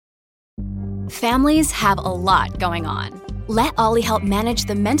Families have a lot going on. Let Ollie help manage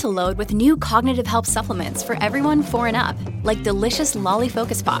the mental load with new cognitive help supplements for everyone 4 and up, like delicious Lolly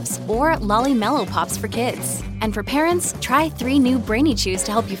Focus Pops or Lolly Mellow Pops for kids. And for parents, try 3 new Brainy Chews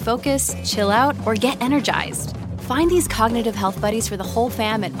to help you focus, chill out, or get energized. Find these cognitive health buddies for the whole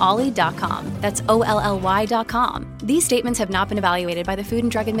fam at ollie.com. That's OLLY.com. These statements have not been evaluated by the Food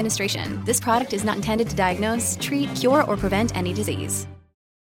and Drug Administration. This product is not intended to diagnose, treat, cure, or prevent any disease.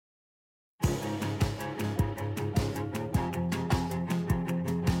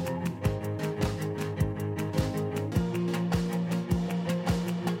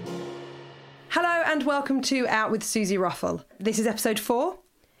 Hello and welcome to Out with Susie Ruffle. This is episode 4.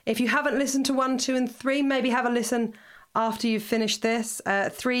 If you haven't listened to 1, 2 and 3, maybe have a listen after you've finished this.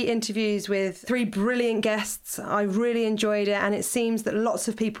 3 interviews with 3 brilliant guests. I really enjoyed it, and it seems that lots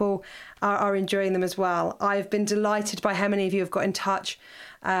of people are enjoying them as well. I've been delighted by how many of you have got in touch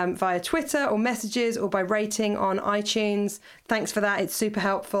via Twitter or messages or by rating on iTunes. Thanks for that. It's super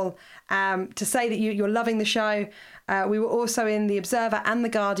helpful. To say that you're loving the show. We were also in The Observer and The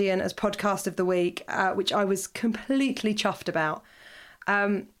Guardian as Podcast of the Week, which I was completely chuffed about.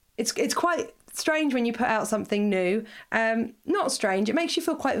 It's quite strange when you put out something new. Not strange, it makes you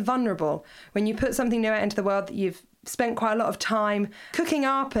feel quite vulnerable when you put something new out into the world that you've spent quite a lot of time cooking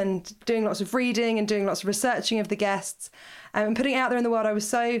up and doing lots of reading and doing lots of researching of the guests and putting it out there in the world. I was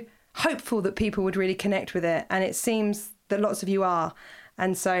so hopeful that people would really connect with it, and it seems that lots of you are.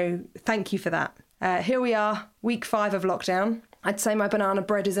 And so thank you for that. Here we are, week 5 of lockdown. I'd say my banana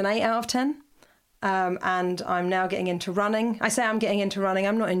bread is an 8 out of 10. And I'm now getting into running. I say I'm getting into running,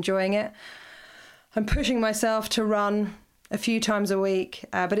 I'm not enjoying it. I'm pushing myself to run a few times a week,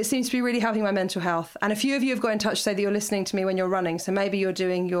 but it seems to be really helping my mental health. And a few of you have got in touch to say that you're listening to me when you're running, so maybe you're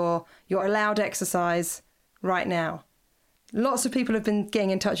doing your allowed exercise right now. Lots of people have been getting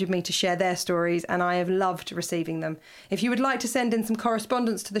in touch with me to share their stories, and I have loved receiving them. If you would like to send in some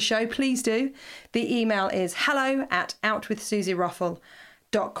correspondence to the show, please do. The email is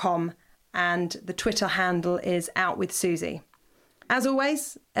hello@outwithsusieruffle.com, and the Twitter handle is outwithsusie. As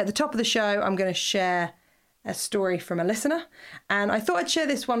always, at the top of the show, I'm going to share a story from a listener, and I thought I'd share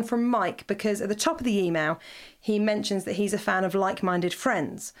this one from Mike because at the top of the email he mentions that he's a fan of Like-Minded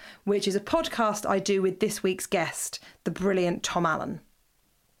Friends, which is a podcast I do with this week's guest, the brilliant Tom Allen.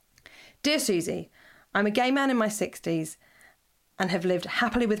 Dear Susie, I'm a gay man in my 60s and have lived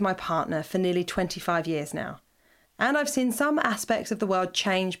happily with my partner for nearly 25 years now, and I've seen some aspects of the world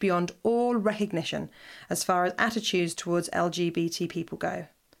change beyond all recognition as far as attitudes towards LGBT people go.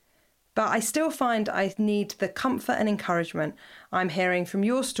 But I still find I need the comfort and encouragement I'm hearing from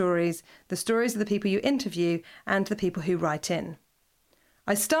your stories, the stories of the people you interview, and the people who write in.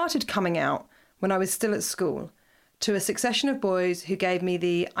 I started coming out when I was still at school to a succession of boys who gave me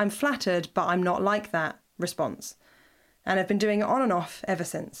the "I'm flattered, but I'm not like that" response, and have been doing it on and off ever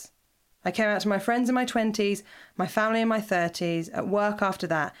since. I came out to my friends in my 20s, my family in my 30s, at work after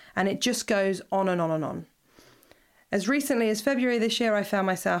that, and it just goes on and on and on. As recently as February this year, I found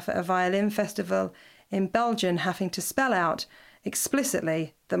myself at a violin festival in Belgium having to spell out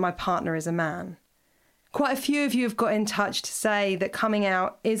explicitly that my partner is a man. Quite a few of you have got in touch to say that coming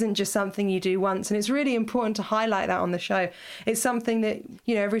out isn't just something you do once, and it's really important to highlight that on the show. It's something that,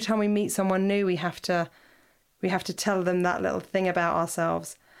 every time we meet someone new, we have to tell them that little thing about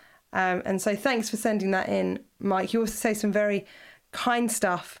ourselves. And so thanks for sending that in, Mike. You also say some very kind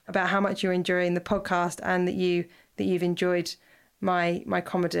stuff about how much you're enjoying the podcast and that you've enjoyed my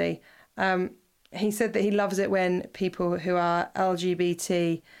comedy. He said that he loves it when people who are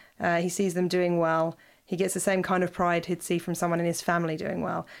LGBT, he sees them doing well. He gets the same kind of pride he'd see from someone in his family doing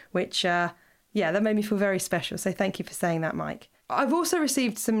well, which, that made me feel very special. So thank you for saying that, Mike. I've also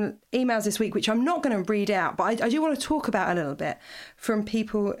received some emails this week, which I'm not going to read out, but I do want to talk about a little bit from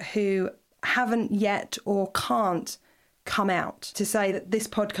people who haven't yet or can't come out to say that this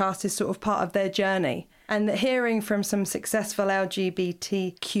podcast is sort of part of their journey, and that hearing from some successful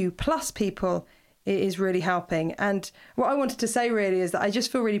LGBTQ plus people is really helping. And what I wanted to say really is that I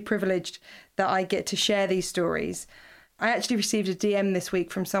just feel really privileged that I get to share these stories. I actually received a DM this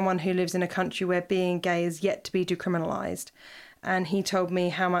week from someone who lives in a country where being gay is yet to be decriminalised. And he told me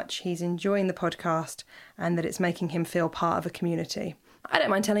how much he's enjoying the podcast and that it's making him feel part of a community. I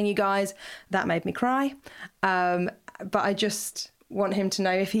don't mind telling you guys, that made me cry. But I just want him to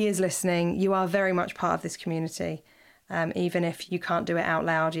know, if he is listening, you are very much part of this community. Even if you can't do it out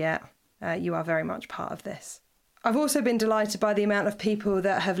loud yet, you are very much part of this. I've also been delighted by the amount of people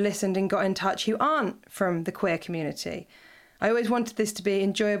that have listened and got in touch who aren't from the queer community. I always wanted this to be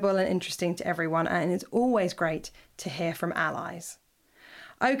enjoyable and interesting to everyone, and it's always great to hear from allies.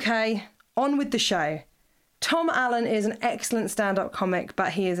 Okay, On with the show. Tom Allen is an excellent stand-up comic,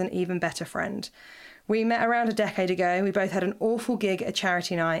 but he is an even better friend. We met around a decade ago. We both had an awful gig at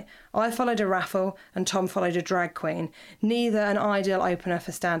charity night. I followed a raffle and Tom followed a drag queen, neither an ideal opener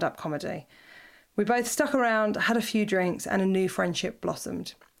for stand-up comedy. We both stuck around, had a few drinks, and a new friendship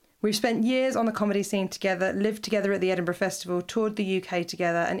blossomed. We've spent years on the comedy scene together, lived together at the Edinburgh Festival, toured the UK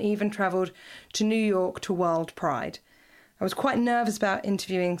together, and even travelled to New York to World Pride. I was quite nervous about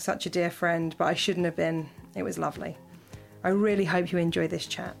interviewing such a dear friend, but I shouldn't have been. It was lovely. I really hope you enjoy this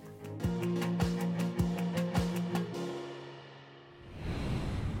chat.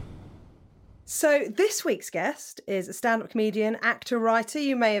 So this week's guest is a stand-up comedian, actor, writer.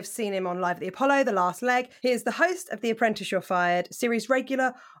 You may have seen him on Live at the Apollo, The Last Leg. He is the host of The Apprentice You're Fired, series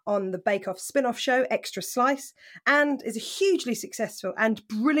regular on the Bake Off spin-off show Extra Slice, and is a hugely successful and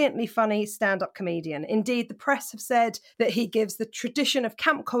brilliantly funny stand-up comedian. Indeed, the press have said that he gives the tradition of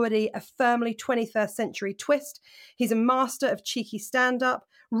camp comedy a firmly 21st century twist. He's a master of cheeky stand-up,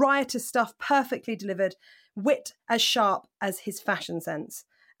 riotous stuff perfectly delivered, wit as sharp as his fashion sense.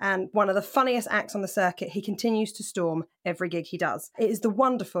 And one of the funniest acts on the circuit. He continues to storm every gig he does. It is the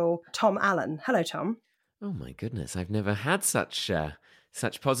wonderful Tom Allen. Hello, Tom. Oh my goodness, I've never had such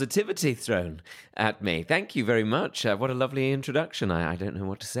positivity thrown at me. Thank you very much. What a lovely introduction. I don't know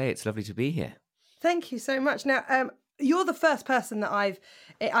what to say. It's lovely to be here. Thank you so much. Now, you're the first person that I've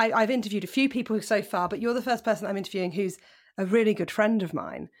interviewed a few people so far, but you're the first person I'm interviewing who's a really good friend of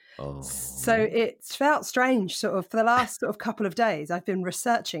mine. Oh. So it's felt strange, sort of, for the last sort of couple of days. I've been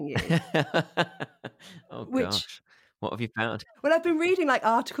researching you. Gosh. What have you found? Well, I've been reading like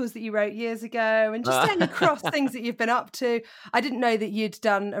articles that you wrote years ago and just getting across things that you've been up to. I didn't know that you'd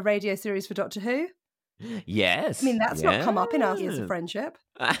done a radio series for Doctor Who. Yes. I mean, that's not come up in our years of friendship.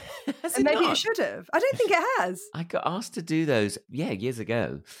 And maybe it should have. I don't think it has. I got asked to do those, years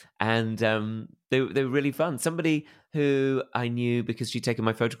ago. And they were really fun. Somebody who I knew because she'd taken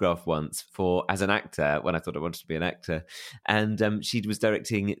my photograph once as an actor when I thought I wanted to be an actor. And she was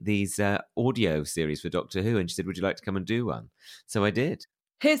directing these audio series for Doctor Who. And she said, would you like to come and do one? So I did.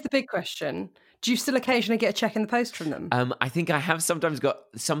 Here's the big question. Do you still occasionally get a check in the post from them? I think I have sometimes got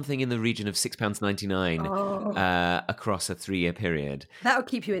something in the region of £6.99 across a 3-year period. That'll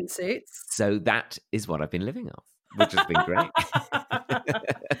keep you in suits. So that is what I've been living off, which has been great.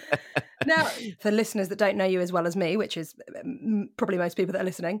 Now, for listeners that don't know you as well as me, which is probably most people that are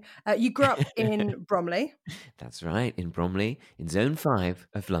listening, you grew up in Bromley. That's right, in Bromley, in Zone 5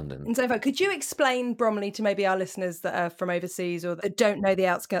 of London. In Zone 5. Could you explain Bromley to maybe our listeners that are from overseas or that don't know the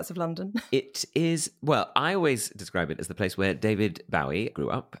outskirts of London? It is, well, I always describe it as the place where David Bowie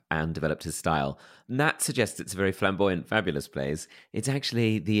grew up and developed his style. And that suggests it's a very flamboyant, fabulous place. It's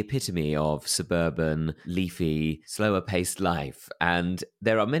actually the epitome of suburban, leafy, slower-paced life. And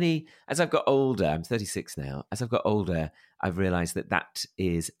there are many, as I've got older, I'm 36 now, as I've got older, I've realised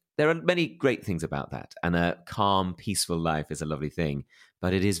there are many great things about that. And a calm, peaceful life is a lovely thing.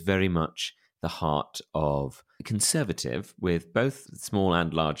 But it is very much the heart of conservative, with both small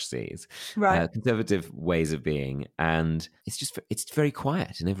and large C's, right? Conservative ways of being. And it's very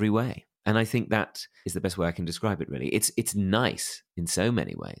quiet in every way. And I think that is the best way I can describe it, really. It's nice in so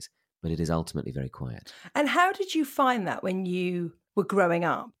many ways, but it is ultimately very quiet. And how did you find that when you were growing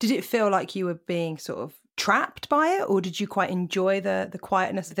up? Did it feel like you were being sort of trapped by it, or did you quite enjoy the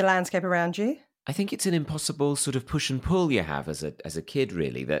quietness of the landscape around you? I think it's an impossible sort of push and pull you have as a kid,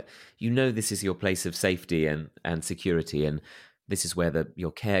 really, that you know this is your place of safety and security, and this is where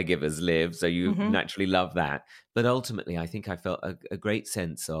your caregivers live, so you naturally love that. But ultimately, I think I felt a great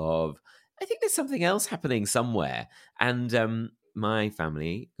sense of, I think there's something else happening somewhere. And my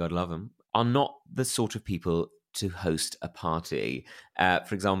family, God love them, are not the sort of people to host a party.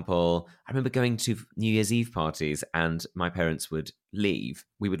 For example, I remember going to New Year's Eve parties and my parents would leave.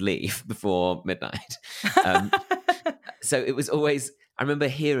 We would leave before midnight. So it was always, I remember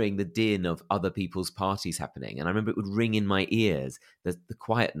hearing the din of other people's parties happening. And I remember it would ring in my ears, the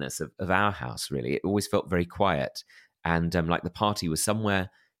quietness of our house, really. It always felt very quiet. And like the party was somewhere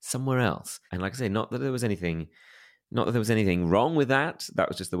else. And like I say, not that there was anything wrong with that. That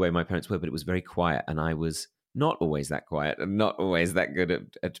was just the way my parents were, but it was very quiet. And I was not always that quiet and not always that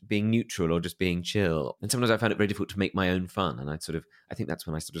good at being neutral or just being chill. And sometimes I found it very difficult to make my own fun. And I think that's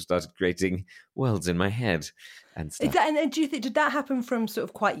when I sort of started creating worlds in my head and stuff. And do you think, did that happen from sort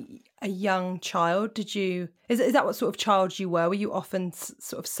of quite a young child? Is that what sort of child you were? Were you often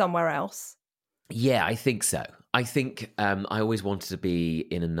sort of somewhere else? Yeah, I think so. I think I always wanted to be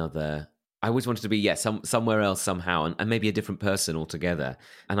in another I always wanted to be, somewhere else somehow, and maybe a different person altogether.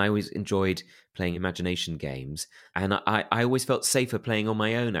 And I always enjoyed playing imagination games. And I always felt safer playing on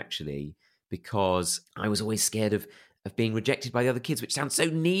my own, actually, because I was always scared of being rejected by the other kids, which sounds so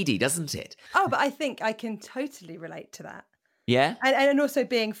needy, doesn't it? Oh, but I think I can totally relate to that. Yeah? And also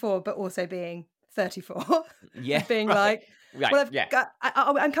being 4, but also being 34. Yeah. Being right. like, well,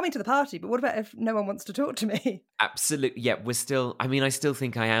 I'm coming to the party, but what about if no one wants to talk to me? Absolutely. Yeah, I still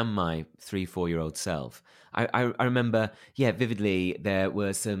think I am my 3-4-year-old self. I remember, vividly, there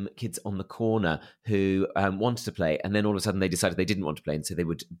were some kids on the corner who wanted to play, and then all of a sudden they decided they didn't want to play, and so they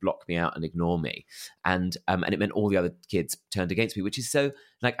would block me out and ignore me. And it meant all the other kids turned against me, which is so,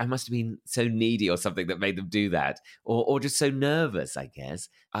 like, I must have been so needy or something that made them do that, or just so nervous, I guess.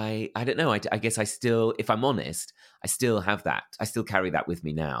 I don't know. I guess I still, if I'm honest, I still have that. I still carry that with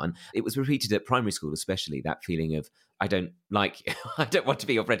me now. And it was repeated at primary school, especially, that feeling of, I don't like you. I don't want to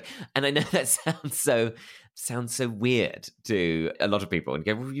be your friend. And I know that sounds so weird to a lot of people, and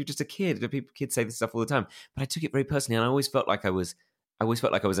go, well, you're just a kid. Kids say this stuff all the time. But I took it very personally, and I always felt like I was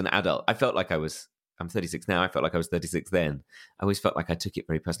an adult. I felt like I'm 36 now. I felt like I was 36 then. I always felt like I took it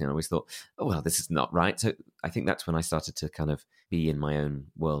very personally. I always thought, oh, well, this is not right. So I think that's when I started to kind of be in my own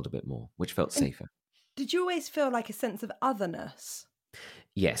world a bit more, which felt safer. Did you always feel like a sense of otherness?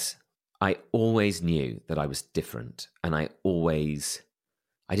 Yes. I always knew that I was different, and I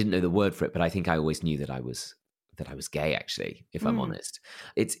didn't know the word for it, but I think I always knew that I was gay, actually, if I'm honest.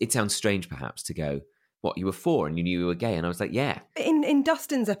 It sounds strange perhaps to go, what, you were 4 and you knew you were gay? And I was like, yeah. In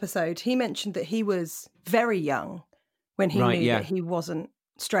Dustin's episode, he mentioned that he was very young when he knew that he wasn't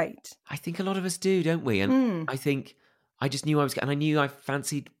straight. I think a lot of us do, don't we? And I think I just knew I was gay, and I knew I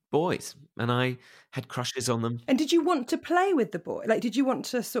fancied boys, and I had crushes on them. And did you want to play with the boy? Like, did you want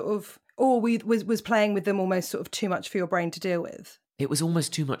to sort of, or was playing with them almost sort of too much for your brain to deal with? It was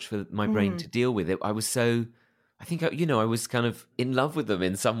almost too much for my brain to deal with. I was so, I think, I was kind of in love with them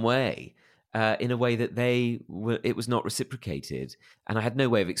in some way, in a way that it was not reciprocated. And I had no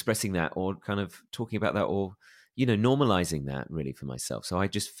way of expressing that, or kind of talking about that, or, normalizing that really for myself. So I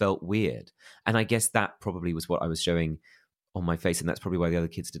just felt weird. And I guess that probably was what I was showing on my face, and that's probably why the other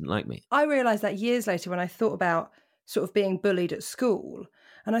kids didn't like me. I realised that years later when I thought about sort of being bullied at school,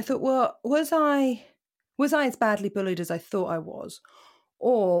 and I thought, well, was I as badly bullied as I thought I was,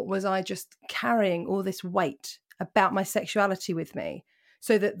 or was I just carrying all this weight about my sexuality with me,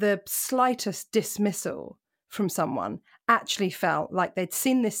 so that the slightest dismissal from someone actually felt like they'd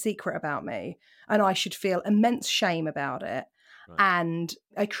seen this secret about me, and I should feel immense shame about it. Right. And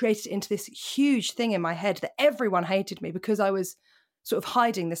I created it into this huge thing in my head that everyone hated me because I was sort of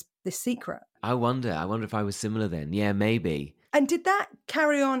hiding this secret. I wonder if I was similar then. Yeah, maybe. And did that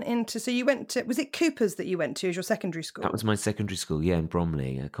carry on into, so you went to, was it Cooper's that you went to as your secondary school? That was my secondary school, yeah, in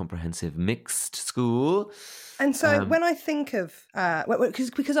Bromley, a comprehensive mixed school. And so when I think of,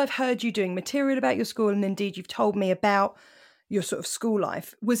 because I've heard you doing material about your school, and indeed you've told me about your sort of school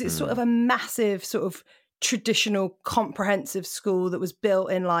life, was it sort of a massive sort of traditional comprehensive school that was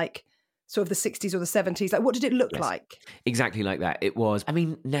built in like sort of the 60s or the 70s? Like, what did it look like? Exactly like that. It was, I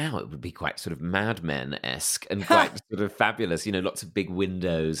mean, now it would be quite sort of Mad Men-esque and quite sort of fabulous, lots of big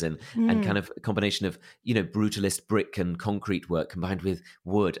windows and kind of a combination of, brutalist brick and concrete work combined with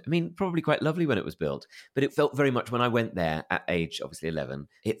wood. I mean, probably quite lovely when it was built, but it felt very much, when I went there at age, obviously 11,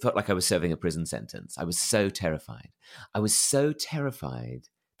 it felt like I was serving a prison sentence. I was so terrified.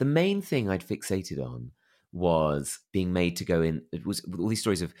 The main thing I'd fixated on was being made to go in. It was all these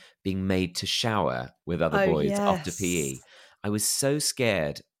stories of being made to shower with other boys after PE. I was so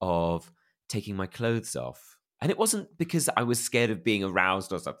scared of taking my clothes off. And it wasn't because I was scared of being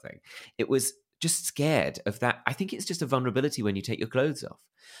aroused or something. It was just scared of that. I think it's just a vulnerability when you take your clothes off.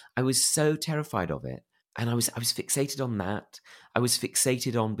 I was so terrified of it. And I was fixated on that. I was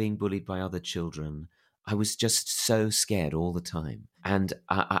fixated on being bullied by other children. I was just so scared all the time. And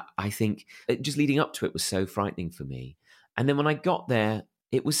I think just leading up to it was so frightening for me. And then when I got there,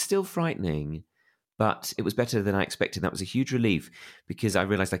 it was still frightening, but it was better than I expected. That was a huge relief because I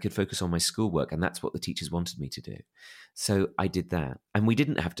realized I could focus on my schoolwork, and that's what the teachers wanted me to do. So I did that. And we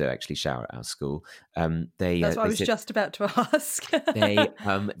didn't have to actually shower at our school. That's what I was just about to ask.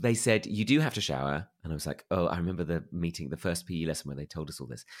 They said, you do have to shower. And I was like, oh, I remember the meeting, the first PE lesson where they told us all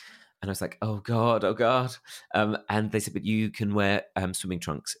this. And I was like, oh, God. And they said, but you can wear swimming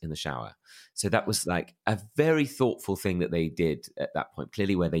trunks in the shower. So that was like a very thoughtful thing that they did at that point,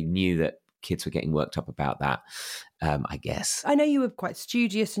 clearly where they knew that kids were getting worked up about that, I guess. I know you were quite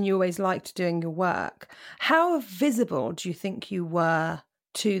studious and you always liked doing your work. How visible do you think you were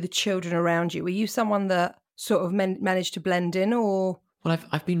to the children around you? Were you someone that sort of managed to blend in, or Well,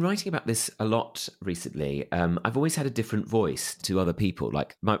 I've been writing about this a lot recently. I've always had a different voice to other people.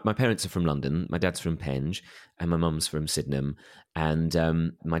 Like my parents are from London, my dad's from Penge, and my mum's from Sydenham.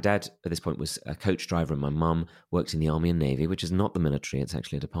 And my dad at this point was a coach driver, and my mum worked in the Army and Navy, which is not the military. It's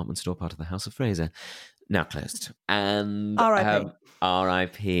actually a department store part of the House of Fraser, now closed. And R.I.P.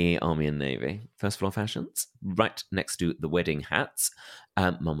 R.I.P. Army and Navy. First floor fashions, right next to the wedding hats.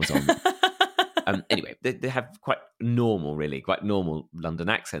 Mum was on. Anyway, they have quite normal London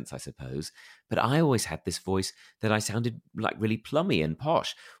accents, I suppose. But I always had this voice that I sounded like really plummy and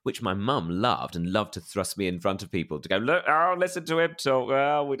posh, which my mum loved and loved to thrust me in front of people to go, look, oh, listen to him talk.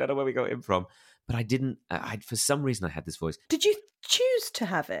 Oh, we don't know where we got him from. But I didn't, for some reason, I had this voice. Did you choose to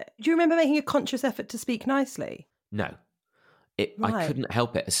have it? Do you remember making a conscious effort to speak nicely? No. Right. I couldn't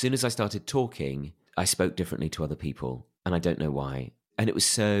help it. As soon as I started talking, I spoke differently to other people. And I don't know why. And it was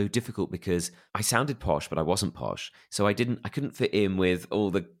so difficult because I sounded posh, but I wasn't posh. So I couldn't fit in with all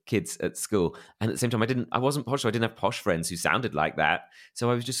the kids at school. And at the same time, I wasn't posh, so I didn't have posh friends who sounded like that.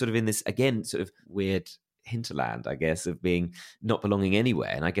 So I was just sort of in this, again, sort of weird hinterland, I guess, of being not belonging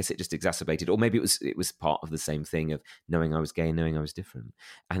anywhere. And I guess it just exacerbated, or maybe it was part of the same thing of knowing I was gay, knowing I was different.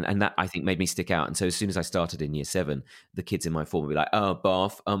 And that, I think, made me stick out. And so as soon as I started in year 7, the kids in my form would be like, oh,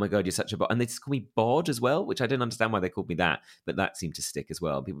 Boff, oh my God, you're such a Boff. And they just call me Bod as well, which I didn't understand why they called me that, but that seemed to stick as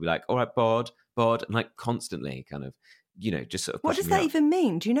well. People would be like, all right, Bod, and like constantly kind of, just sort of. What does that even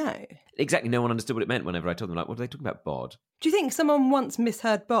mean? Do you know? Exactly. No one understood what it meant whenever I told them, like, what are they talking about, Bod? Do you think someone once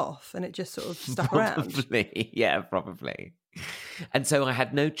misheard Boff and it just sort of stuck around? Probably. Yeah, probably. And so I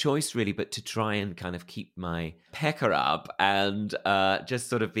had no choice really but to try and kind of keep my pecker up and just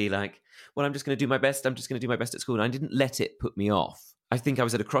sort of be like, well, I'm just going to do my best. I'm just going to do my best at school. And I didn't let it put me off. I think I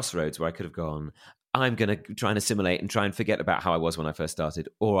was at a crossroads where I could have gone, I'm going to try and assimilate and try and forget about how I was when I first started,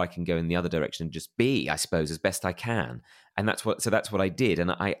 or I can go in the other direction and just be, I suppose, as best I can. And that's what I did.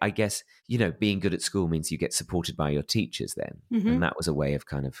 And I guess, being good at school means you get supported by your teachers then. Mm-hmm. And that was a way of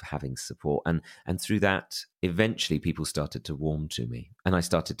kind of having support. And through that, eventually people started to warm to me and I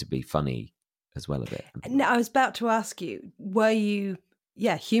started to be funny as well a bit. Now, I was about to ask you, were you,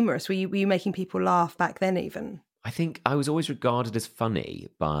 humorous? Were you making people laugh back then even? I think I was always regarded as funny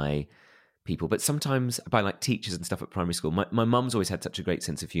by people, but sometimes by like teachers and stuff at primary school. My mum's always had such a great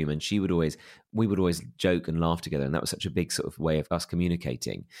sense of humour, and we would always joke and laugh together, and that was such a big sort of way of us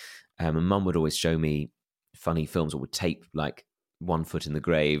communicating. And Mum would always show me funny films, or would tape like One Foot in the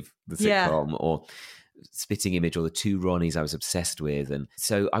Grave, the sitcom, or Spitting Image, or the Two Ronnies I was obsessed with. And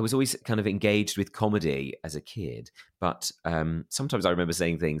so I was always kind of engaged with comedy as a kid, but sometimes I remember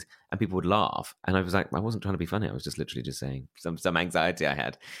saying things and people would laugh, and I was like, I wasn't trying to be funny, I was just literally just saying some anxiety I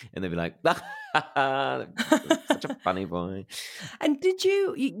had, and they'd be like, such a funny boy. And did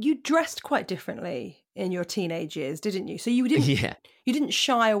you dressed quite differently in your teenage years, didn't you? So you didn't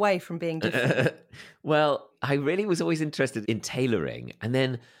shy away from being different. Well, I really was always interested in tailoring, and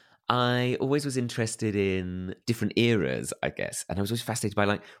then I always was interested in different eras, I guess. And I was always fascinated by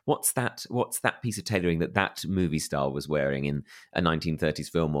like, what's that piece of tailoring that movie star was wearing in a 1930s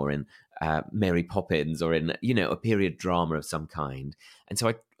film, or in Mary Poppins, or in, a period drama of some kind. And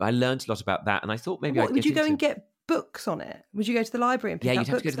so I learned a lot about that. And I thought maybe would you go and get books on it? Would you go to the library and pick up books?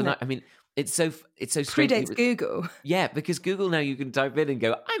 Yeah, you'd have to go to the library. I mean, it's so strange. Predates Google. Yeah, because Google now you can type in and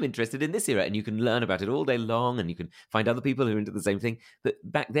go, I'm interested in this era, and you can learn about it all day long, and you can find other people who are into the same thing. But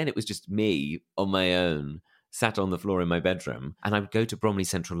back then it was just me on my own, sat on the floor in my bedroom, and I would go to Bromley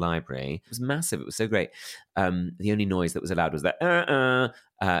Central Library. It was massive. It was so great. The only noise that was allowed was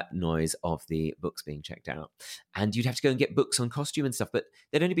that noise of the books being checked out. And you'd have to go and get books on costume and stuff, but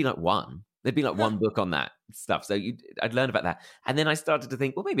there'd only be like one. There'd be like one book on that stuff. So I'd learn about that. And then I started to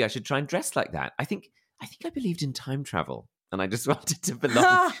think, well, maybe I should try and dress like that. I think I believed in time travel, and I just wanted to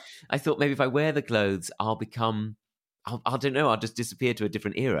belong. I thought maybe if I wear the clothes, I don't know, I'll just disappear to a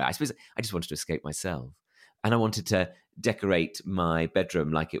different era. I suppose I just wanted to escape myself. And I wanted to decorate my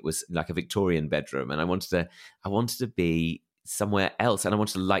bedroom like it was like a Victorian bedroom. And I wanted to be somewhere else, and I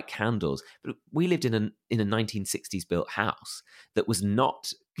wanted to light candles. But we lived in a 1960s built house that was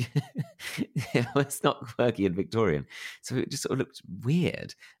not it was not quirky and Victorian, so it just sort of looked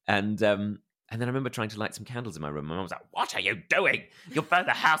weird. And then I remember trying to light some candles in my room. My mum was like, "What are you doing? You'll burn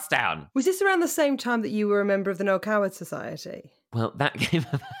the house down." Was this around the same time that you were a member of the Noel Coward Society? Well, that came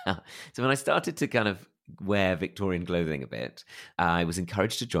about. So when I started to kind of wear Victorian clothing a bit, I was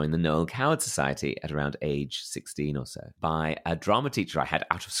encouraged to join the Noel Coward Society at around age 16 or so by a drama teacher I had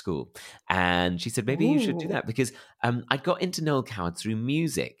out of school. And she said, maybe you should do that, because I got into Noel Coward through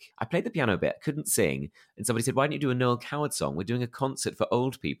music. I played the piano a bit, couldn't sing. And somebody said, why don't you do a Noel Coward song? We're doing a concert for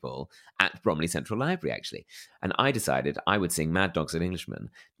old people at Bromley Central Library, actually. And I decided I would sing Mad Dogs and Englishmen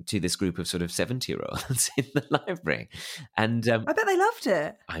to this group of sort of 70-year-olds in the library. And I bet they loved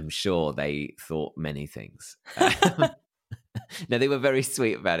it. I'm sure they thought many things. No, they were very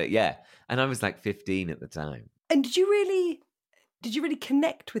sweet about it, yeah. And I was like 15 at the time. And did you really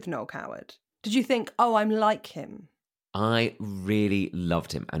connect with Noel Coward? Did you think, oh, I'm like him? I really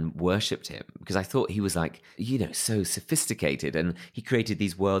loved him and worshipped him because I thought he was like, so sophisticated, and he created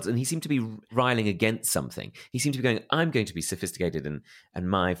these worlds, and he seemed to be riling against something. He seemed to be going, I'm going to be sophisticated and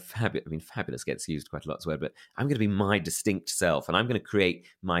my fabulous gets used quite a lot as well, but I'm going to be my distinct self, and I'm going to create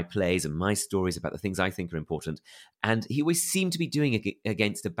my plays and my stories about the things I think are important. And he always seemed to be doing it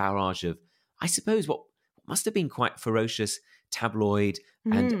against a barrage of, I suppose, what must have been quite ferocious tabloid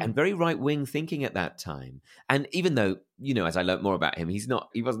and very right-wing thinking at that time. And even though, as I learned more about him, he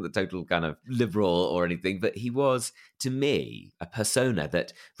wasn't the total kind of liberal or anything, but he was, to me, a persona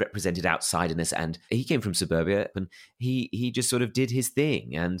that represented outsiderness. And he came from suburbia, and he just sort of did his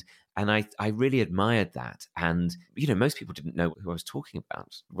thing. And I really admired that. And, most people didn't know who I was talking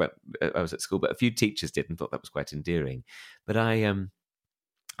about when I was at school, but a few teachers did and thought that was quite endearing. But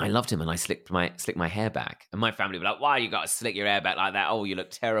I loved him, and I slicked my hair back. And my family were like, why you got to slick your hair back like that? Oh, you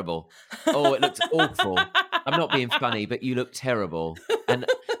look terrible. Oh, it looks awful. I'm not being funny, but you look terrible. And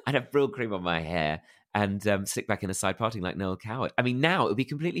I'd have Brill cream on my hair and slick back in a side parting like Noel Coward. I mean, now it would be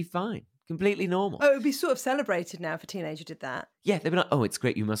completely fine, completely normal. Oh, it would be sort of celebrated now if a teenager did that. Yeah, they'd be like, oh, it's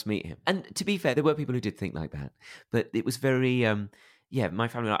great, you must meet him. And to be fair, there were people who did think like that. But it was very... my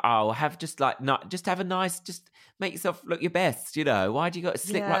family were like, oh, just make yourself look your best, Why do you got to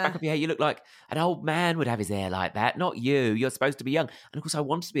slick right back up your hair? You look like an old man would have his hair like that, not you. You're supposed to be young. And of course, I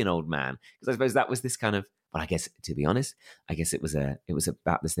wanted to be an old man because I suppose that was this kind of. But I guess, to be honest, it was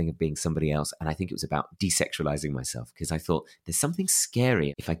about this thing of being somebody else, and I think it was about desexualizing myself because I thought there's something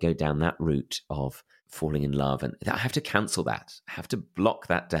scary if I go down that route of falling in love, and I have to cancel that. I have to block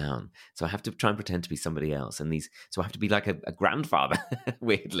that down. So I have to try and pretend to be somebody else. So I have to be like a grandfather,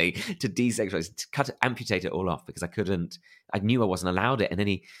 weirdly, to desexualize, to amputate it all off because I knew I wasn't allowed it. And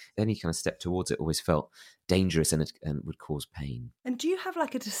any kind of step towards it always felt dangerous and would cause pain. And do you have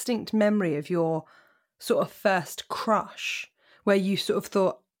like a distinct memory of your sort of first crush where you sort of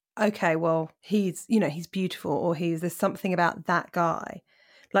thought, okay, well, he's beautiful, or there's something about that guy?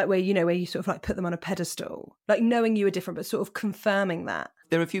 Like where you sort of like put them on a pedestal, like knowing you were different, but sort of confirming that.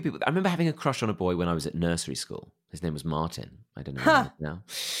 There are a few people. I remember having a crush on a boy when I was at nursery school. His name was Martin. I don't know now.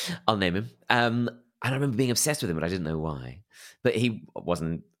 I'll name him. And I remember being obsessed with him, but I didn't know why. But he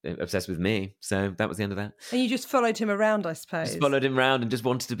wasn't obsessed with me, so that was the end of that. And you just followed him around, I suppose. Just followed him around and just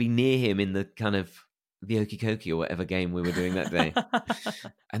wanted to be near him in the kind of the Okie Kokie or whatever game we were doing that day.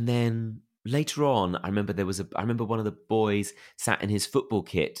 And then... later on, I remember one of the boys sat in his football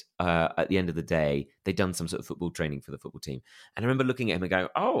kit at the end of the day. They'd done some sort of football training for the football team. And I remember looking at him and going,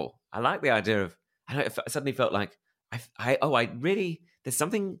 oh, I like the idea of... I suddenly felt like, I really... There's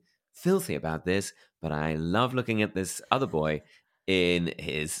something filthy about this, but I love looking at this other boy in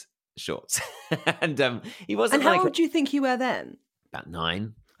his shorts. And he wasn't. And how old do you think you were then? About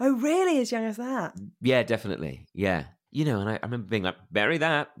 9. Oh, really? As young as that? Yeah, definitely. Yeah. And I remember being like, bury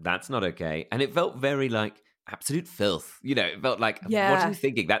that. That's not okay. And it felt very like absolute filth. It felt like, what are you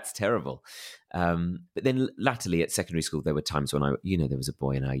thinking? That's terrible. But then latterly at secondary school, there were times when there was a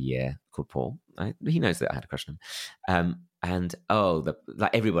boy in our year called Paul. He knows that I had a crush on him. And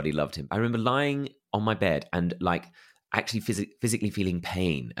everybody loved him. I remember lying on my bed and like actually physically feeling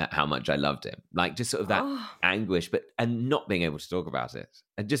pain at how much I loved him. Like just sort of that anguish, and not being able to talk about it.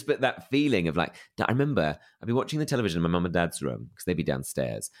 And just that feeling of like, I remember I'd be watching the television in my mum and dad's room because they'd be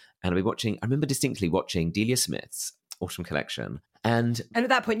downstairs. And I remember distinctly watching Delia Smith's Autumn Collection. And at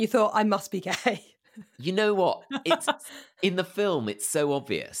that point you thought, I must be gay. You know what? It's in the film, it's so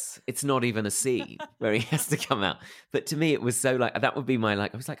obvious. It's not even a scene where he has to come out. But to me, it was so like, that would be my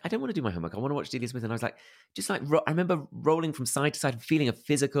like, I was like, I don't want to do my homework. I want to watch Delia Smith. And I was like, just like, I remember rolling from side to side and feeling a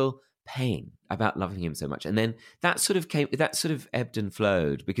physical pain about loving him so much. And then that sort of ebbed and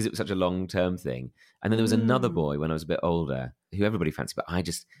flowed because it was such a long-term thing. And then there was another boy when I was a bit older who everybody fancied, but I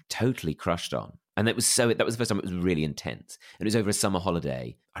just totally crushed on. And that was the first time it was really intense. And it was over a summer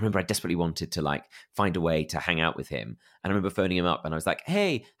holiday. I remember I desperately wanted to like find a way to hang out with him. And I remember phoning him up and I was like,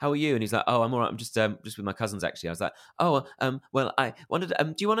 hey, how are you? And he's like, oh, I'm all right. I'm just with my cousins, actually. I was like, oh, well, I wanted,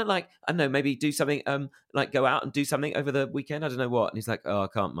 do you want to like, I don't know, maybe do something, like go out and do something over the weekend? I don't know what. And he's like, oh, I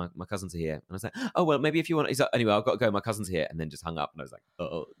can't. My cousins are here. And I was like, oh, well, maybe if you want. He's like, anyway, I've got to go. My cousins are here. And then just hung up. And I was like,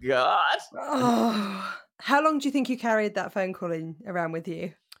 oh, God. Oh, how long do you think you carried that phone call around with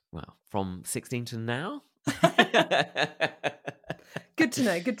you? Well, from 16 to now. Good to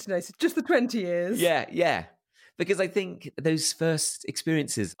know. So just the 20 years. Yeah. Because I think those first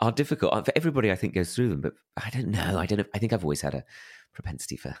experiences are difficult. For everybody, I think, goes through them. But I don't know. I think I've always had a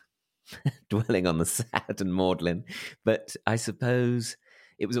propensity for dwelling on the sad and maudlin. But I suppose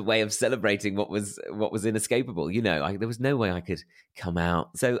it was a way of celebrating what was inescapable. You know, there was no way I could come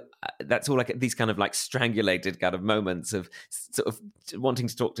out. So that's all like these kind of like strangulated kind of moments of sort of wanting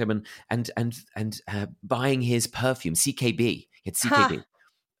to talk to him and buying his perfume, CKB. He had CKB.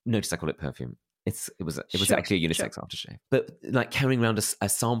 Notice I call it perfume. It was actually a unisex aftershave. But like carrying around a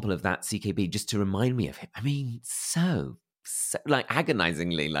sample of that CKB just to remind me of him. I mean, so like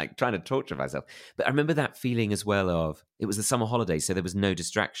agonizingly like trying to torture myself. But I remember that feeling as well of it was the summer holidays, so there was no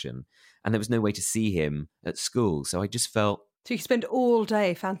distraction and there was no way to see him at school. So I just felt... So you spend all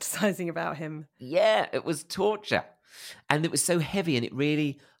day fantasizing about him. Yeah, it was torture. And it was so heavy and it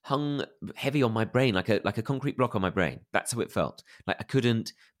really hung heavy on my brain, like a concrete block on my brain. That's how it felt. Like I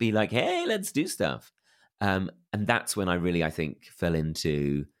couldn't be like, hey, let's do stuff. And that's when I really, I think, fell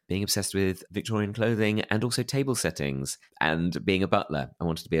into being obsessed with Victorian clothing and also table settings and being a butler. I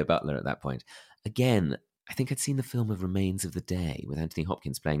wanted to be a butler at that point. Again, I think I'd seen the film of Remains of the Day with Anthony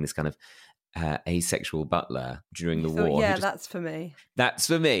Hopkins playing this kind of asexual butler during the war. Yeah, that's for me. That's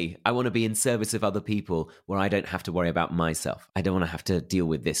for me. I want to be in service of other people where I don't have to worry about myself. I don't want to have to deal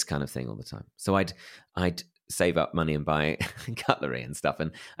with this kind of thing all the time. So I'd save up money and buy cutlery and stuff,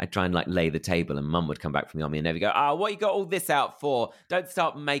 and I'd try and like lay the table, and Mum would come back from the army and never go, oh, what you got all this out for? Don't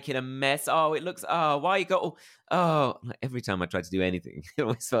start making a mess. Oh, it looks, oh, why you got all, oh, like every time I tried to do anything, it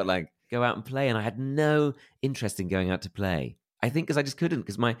always felt like go out and play, and I had no interest in going out to play. I think because I just couldn't,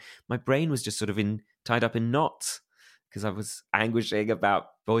 because my brain was just sort of tied up in knots, because I was anguishing about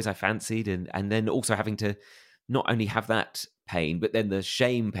boys I fancied, and then also having to not only have that pain, but then the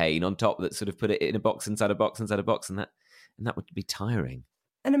shame pain on top that sort of put it in a box inside a box inside a box, and that would be tiring.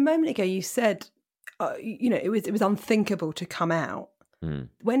 And a moment ago you said, it was unthinkable to come out.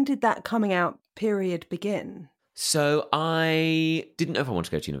 When did that coming out period begin? So I didn't know if I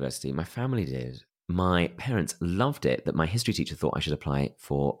wanted to go to university. My family did. My parents loved it that my history teacher thought I should apply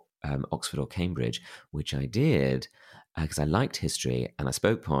for Oxford or Cambridge, which I did because I liked history and I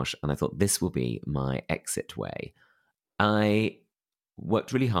spoke posh, and I thought this will be my exit way. I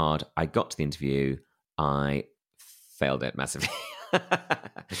worked really hard. I got to the interview. I failed it massively.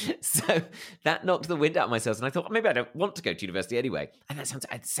 So that knocked the wind out of my sails, and I thought, maybe I don't want to go to university anyway. And that sounds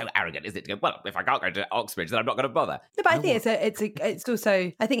so arrogant, isn't it? To go, well, if I can't go to Oxford, then I'm not going to bother. No, but I think it's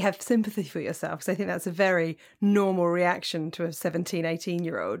also, I think, have sympathy for yourself, because I think that's a very normal reaction to a 17,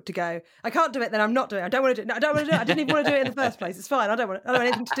 18-year-old to go, I can't do it, then I'm not doing it. I don't want to do it. No, I don't want to do it. I didn't even want to do it in the first place. It's fine. I don't want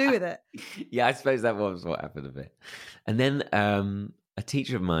anything to do with it. Yeah, I suppose that was what happened a bit. And then a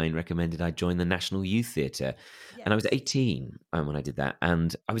teacher of mine recommended I join the National Youth Theatre. Yes. And I was 18 when I did that.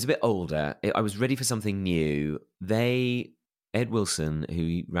 And I was a bit older. I was ready for something new. Ed Wilson,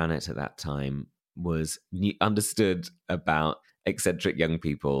 who ran it at that time, understood about eccentric young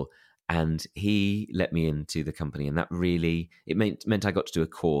people. And he let me into the company. And that really, it meant I got to do a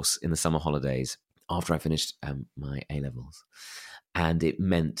course in the summer holidays after I finished my A-levels. And it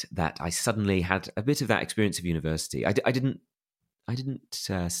meant that I suddenly had a bit of that experience of university. I didn't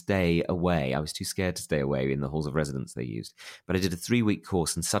stay away. I was too scared to stay away in the halls of residence they used. But I did a 3-week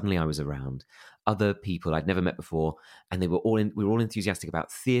course, and suddenly I was around other people I'd never met before, and we were all enthusiastic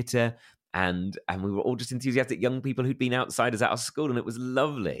about theatre, and we were all just enthusiastic young people who'd been outsiders out of school, and it was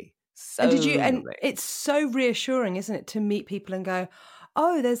lovely. And it's so reassuring, isn't it, to meet people and go,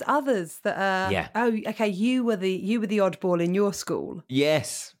 oh, there's others that are. Yeah. Oh, okay. You were the oddball in your school.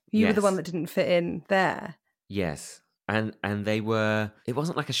 Yes. You were the one that didn't fit in there. Yes. And it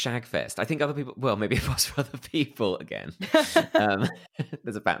wasn't like a shag fest. I think other people, well, maybe it was for other people again.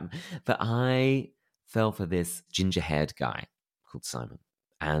 There's a pattern. But I fell for this ginger-haired guy called Simon,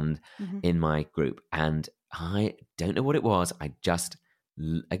 and in my group. And I don't know what it was. I just,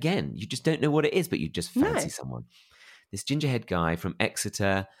 again, you just don't know what it is, but you just fancy someone. This ginger-haired guy from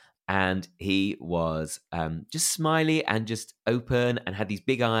Exeter, and he was just smiley and just open and had these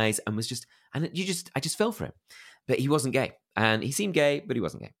big eyes and was just, I just fell for him. But he wasn't gay. And he seemed gay, but he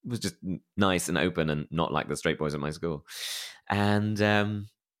wasn't gay. He was just nice and open and not like the straight boys at my school. And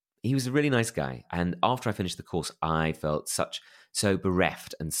he was a really nice guy. And after I finished the course, I felt so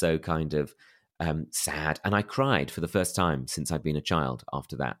bereft and so kind of sad. And I cried for the first time since I'd been a child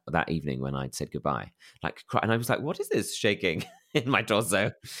after that evening when I'd said goodbye. And I was like, what is this shaking in my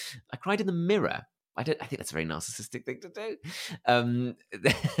torso? I cried in the mirror. I think that's a very narcissistic thing to do.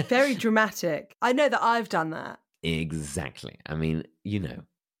 Very dramatic. I know that I've done that. Exactly. I mean,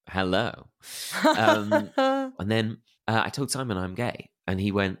 hello. And then I told Simon I'm gay. And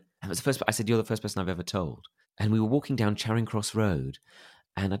he went, I said, you're the first person I've ever told. And we were walking down Charing Cross Road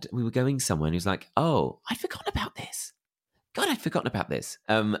and we were going somewhere and he was like, oh, I'd forgotten about this. God, I'd forgotten about this.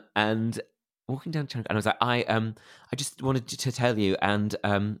 And walking down Charing, and I was like, I just wanted to tell you, and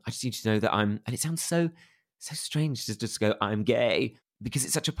I just need you to know that and it sounds so strange to just go, I'm gay, because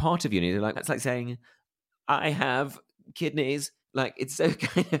it's such a part of you. And like, that's like saying, I have kidneys. Like, it's so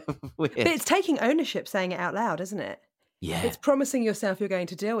kind of weird. But it's taking ownership saying it out loud, isn't it? Yeah. It's promising yourself you're going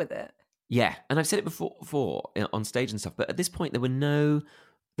to deal with it. Yeah. And I've said it before on stage and stuff, but at this point there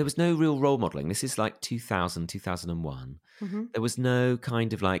was no real role modeling. This is like 2000, 2001. Mm-hmm. There was no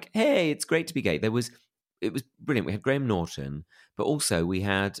kind of like, hey, it's great to be gay. It was brilliant. We had Graham Norton, but also we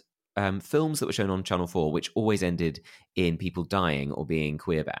had films that were shown on Channel 4, which always ended in people dying or being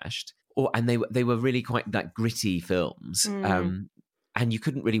queer bashed. And they were really quite like gritty films. And you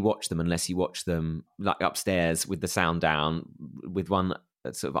couldn't really watch them unless you watched them like upstairs with the sound down, with one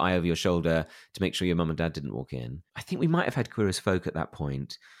sort of eye over your shoulder to make sure your mum and dad didn't walk in. I think we might have had Queer as Folk at that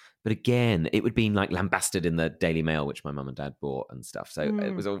point. But again, it would be like lambasted in the Daily Mail, which my mum and dad bought and stuff. So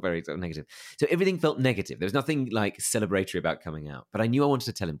it was all very sort of negative. So everything felt negative. There was nothing like celebratory about coming out. But I knew I wanted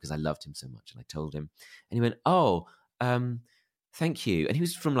to tell him because I loved him so much. And I told him. And he went, thank you. And he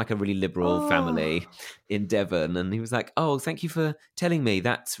was from like a really liberal family in Devon. And he was like, oh, thank you for telling me.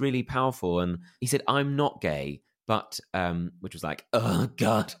 That's really powerful. And he said, I'm not gay, but, which was like, oh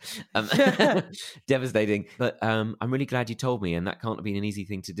God, devastating. But I'm really glad you told me. And that can't have been an easy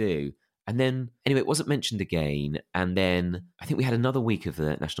thing to do. And then, anyway, it wasn't mentioned again. And then I think we had another week of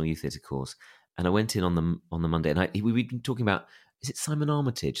the National Youth Theatre course. And I went in on the Monday and we'd been talking about, is it Simon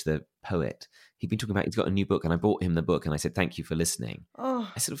Armitage, the poet? He'd been talking about, he's got a new book, and I bought him the book, and I said, thank you for listening.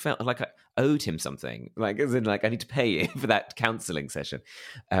 I sort of felt like I owed him something, like as in like I need to pay you for that counselling session.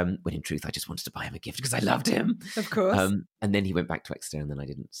 When in truth, I just wanted to buy him a gift because I loved him. Of course. And then he went back to Exeter, and then I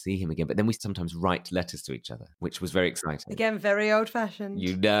didn't see him again. But then we sometimes write letters to each other, which was very exciting. Again, very old-fashioned.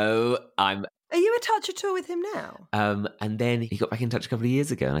 Are you in touch at all with him now? And then he got back in touch a couple of years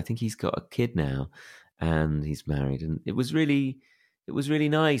ago, and I think he's got a kid now, and he's married, and it was really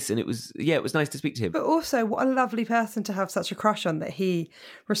nice, and it was nice to speak to him. But also, what a lovely person to have such a crush on, that he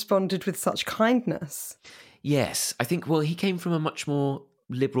responded with such kindness. Yes, I think, well, he came from a much more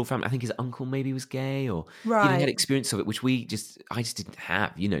liberal family. I think his uncle maybe was gay, or he had experience of it, which I just didn't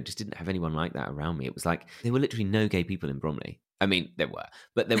have, just didn't have anyone like that around me. It was like, there were literally no gay people in Bromley. I mean, there were,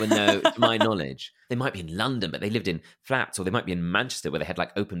 but there were no, to my knowledge. They might be in London, but they lived in flats, or they might be in Manchester where they had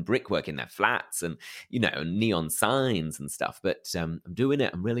like open brickwork in their flats and, neon signs and stuff. But I'm doing it.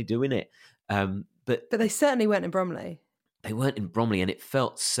 I'm really doing it. But they certainly weren't in Bromley. They weren't in Bromley, and it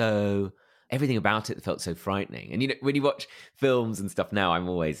felt everything about it felt so frightening. And, when you watch films and stuff now,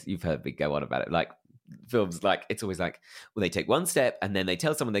 you've heard me go on about it, like, films, like, it's always like, well, they take one step and then they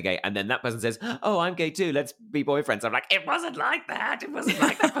tell someone they're gay, and then that person says, oh, I'm gay too, let's be boyfriends. I'm like, it wasn't like that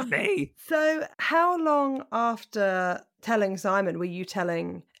for me. So how long after telling Simon were you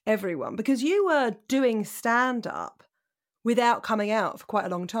telling everyone? Because you were doing stand-up without coming out for quite a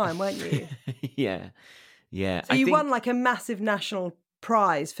long time, weren't you? Yeah. So you won like a massive national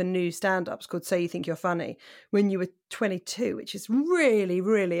prize for new stand-ups called So You Think You're Funny when you were 22, which is really,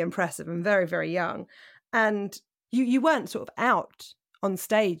 really impressive and very, very young. And you weren't sort of out on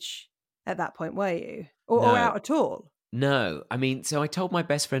stage at that point, were you? Or out at all? No, I mean, so I told my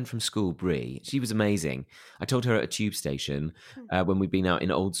best friend from school, Brie. She was amazing. I told her at a tube station when we'd been out in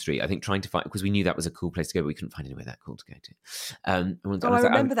Old Street, I think, trying to find, because we knew that was a cool place to go, but we couldn't find anywhere that cool to go to. I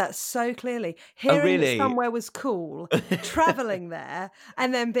remember that so clearly. Hearing that somewhere was cool, travelling there,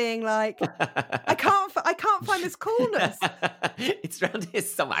 and then being like, I can't find this coolness. It's around here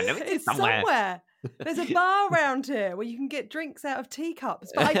somewhere. I know it's somewhere. There's a bar around here where you can get drinks out of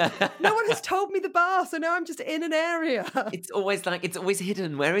teacups, but no one has told me the bar, so now I'm just in an area. It's always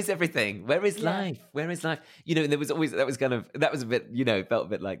hidden. Where is everything? Where is life? Where is life? There was always, that was a bit, felt a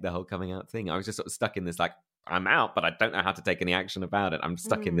bit like the whole coming out thing. I was just sort of stuck in this, like, I'm out, but I don't know how to take any action about it. I'm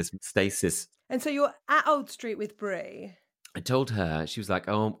stuck in this stasis. And so you're at Old Street with Brie. I told her, she was like,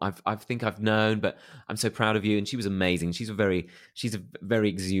 "Oh, I think I've known, but I'm so proud of you." And she was amazing. She's a very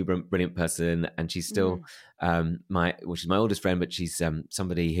exuberant, brilliant person, and she's still she's my oldest friend, but she's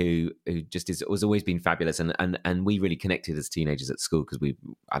somebody who just was always been fabulous, and we really connected as teenagers at school because we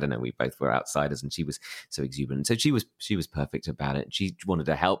both were outsiders, and she was so exuberant. So she was perfect about it. She wanted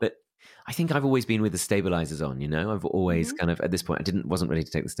to help it. I think I've always been with the stabilizers on, I've always kind of, at this point, wasn't ready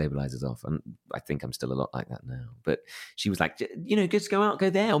to take the stabilizers off. And I think I'm still a lot like that now. But she was like, just go out, go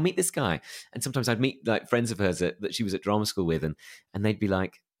there, I'll meet this guy. And sometimes I'd meet like friends of hers that she was at drama school with, and they'd be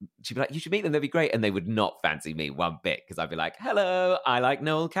like, she'd be like, you should meet them, they'd be great. And they would not fancy me one bit, because I'd be like, hello, I like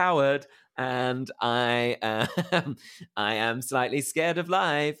Noel Coward, and I am slightly scared of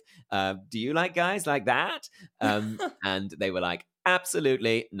life. Do you like guys like that? And they were like,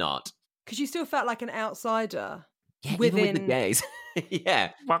 absolutely not. Because you still felt like an outsider. Yeah, even with the gays.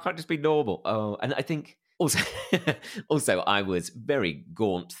 Yeah, why can't it just be normal? Oh, and I think also I was very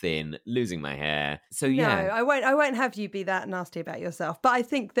gaunt, thin, losing my hair. So yeah, no, I won't have you be that nasty about yourself. But I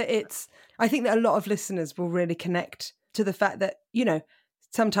think that a lot of listeners will really connect to the fact that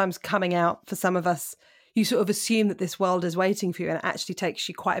sometimes coming out for some of us, you sort of assume that this world is waiting for you, and it actually takes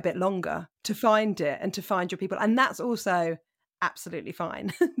you quite a bit longer to find it and to find your people, and that's also absolutely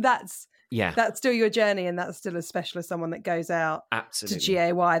fine. That's still your journey, and that's still as special as someone that goes out to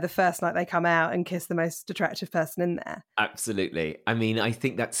GAY the first night they come out and kiss the most attractive person in there. Absolutely. I mean, I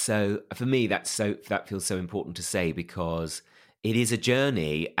think that feels so important to say, because it is a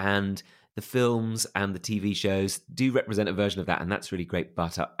journey, and the films and the TV shows do represent a version of that, and that's really great.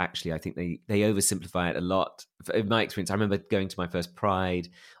 But actually, I think they oversimplify it a lot. In my experience, I remember going to my first Pride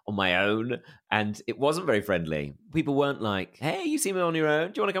on my own, and it wasn't very friendly. People weren't like, "Hey, you seem on your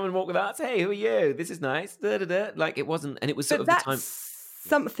own. Do you want to come and walk with us? Hey, who are you? This is nice." Da, da, da. Like, it wasn't, and it was sort of the time.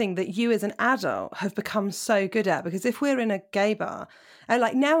 Something that you as an adult have become so good at, because if we're in a gay bar, and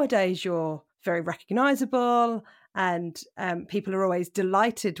like nowadays you're very recognisable, and people are always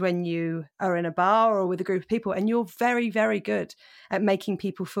delighted when you are in a bar or with a group of people, and you're very, very good at making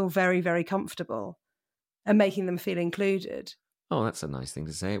people feel very, very comfortable and making them feel included. Oh, that's a nice thing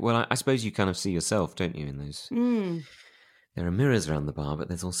to say. Well, I suppose you kind of see yourself, don't you, in those... There are mirrors around the bar, but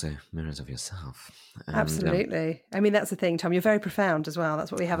there's also mirrors of yourself. And, absolutely. I mean, that's the thing, Tom. You're very profound as well.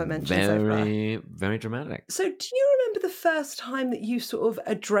 That's what we haven't mentioned so far. Very, very dramatic. So do you remember the first time that you sort of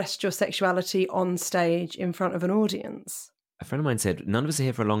addressed your sexuality on stage in front of an audience? A friend of mine said, none of us are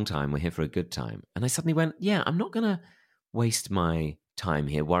here for a long time. We're here for a good time. And I suddenly went, yeah, I'm not going to waste my time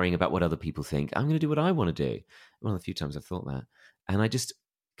here worrying about what other people think. I'm going to do what I want to do. One of the few times I've thought that. And I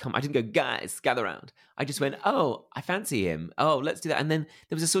didn't go, guys, gather around. I just went, oh, I fancy him. Oh, let's do that. And then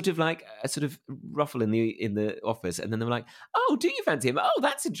there was a sort of ruffle in the office. And then they were like, oh, do you fancy him? Oh,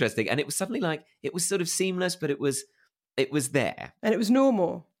 that's interesting. And it was suddenly like, it was sort of seamless, but it was there. And it was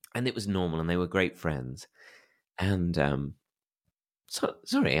normal. And they were great friends. And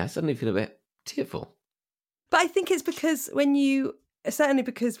sorry, I suddenly feel a bit tearful. But I think it's because certainly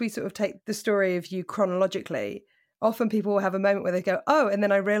because we sort of take the story of you chronologically, often people will have a moment where they go, oh, and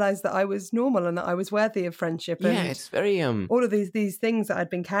then I realised that I was normal and that I was worthy of friendship. And yeah, it's very... all of these things that I'd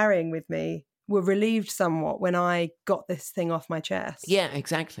been carrying with me were relieved somewhat when I got this thing off my chest. Yeah,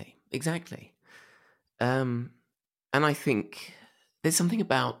 exactly. And I think there's something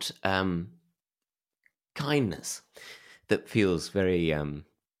about kindness that feels very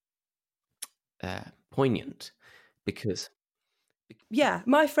poignant, because... Yeah,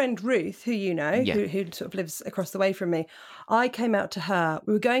 my friend Ruth, who you know, who sort of lives across the way from me, I came out to her.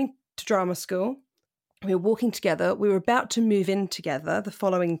 We were going to drama school. We were walking together. We were about to move in together the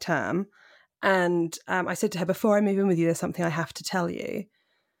following term. And I said to her, before I move in with you, there's something I have to tell you.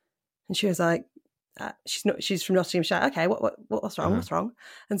 And she was like, she's from Nottinghamshire. Okay, what's wrong? What's wrong?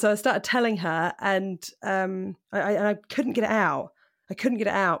 And so I started telling her, and I couldn't get it out.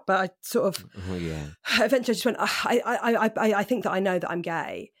 But I sort of eventually I just went, I think that I know that I'm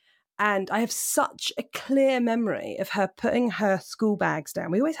gay. And I have such a clear memory of her putting her school bags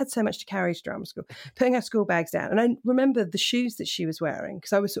down. We always had so much to carry to drama school, putting her school bags down. And I remember the shoes that she was wearing,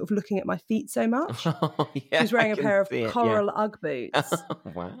 because I was sort of looking at my feet so much. Oh, yeah, she was wearing a pair of coral Ugg boots.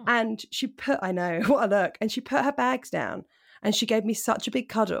 Wow. And I know, what a look. And she put her bags down and she gave me such a big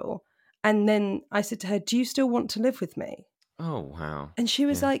cuddle. And then I said to her, do you still want to live with me? Oh, wow. And she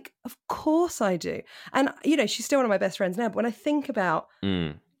was like, of course I do. And, she's still one of my best friends now. But when I think about,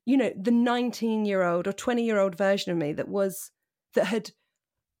 the 19-year-old or 20-year-old version of me that had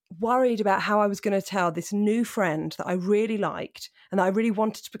worried about how I was going to tell this new friend that I really liked and that I really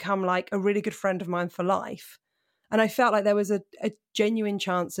wanted to become like a really good friend of mine for life. And I felt like there was a genuine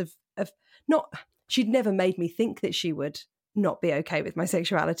chance of not, she'd never made me think that she would not be okay with my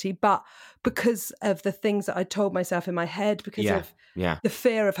sexuality, but because of the things that I told myself in my head, because of the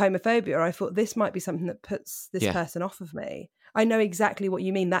fear of homophobia, I thought this might be something that puts this person off of me. I know exactly what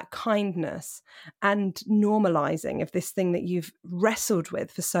you mean, that kindness and normalizing of this thing that you've wrestled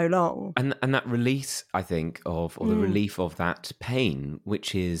with for so long. And that release, I think, the relief of that pain,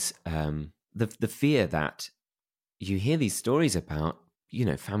 which is the fear that you hear these stories about,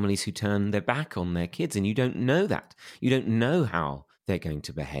 families who turn their back on their kids, and you don't know that. You don't know how they're going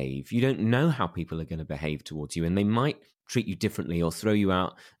to behave. You don't know how people are going to behave towards you, and they might treat you differently or throw you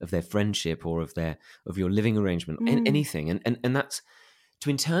out of their friendship or of your living arrangement, anything. And that's, to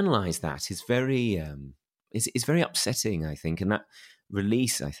internalize that is very is very upsetting, I think. And that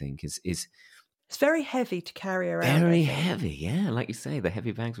release, I think, is it's very heavy to carry around. Very heavy, yeah. Like you say, the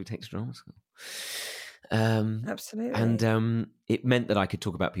heavy bags we take to drama school. Absolutely. And it meant that I could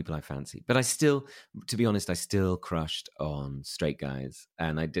talk about people I fancy. But I still, to be honest, I still crushed on straight guys,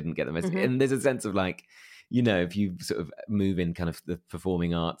 and I didn't get the message. And there's a sense of like, if you sort of move in kind of the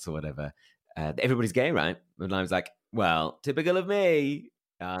performing arts or whatever, everybody's gay, right? And I was like, well, typical of me.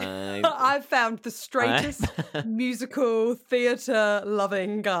 I've found the straightest musical theatre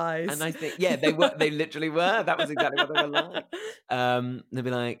loving guys, and I think they literally were. That was exactly what they were like. They'd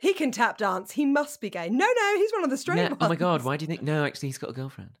be like, he can tap dance, he must be gay. No, he's one of the straight ones. Oh my god, why do you think? No, actually, he's got a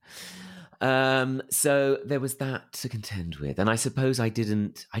girlfriend. So there was that to contend with, and I suppose I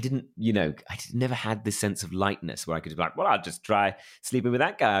never had this sense of lightness where I could be like, well, I'll just try sleeping with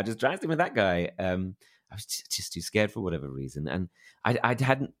that guy. I'll just try sleeping with that guy. I was just too scared for whatever reason, and I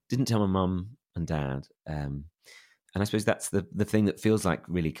didn't tell my mum and dad, and I suppose that's the thing that feels like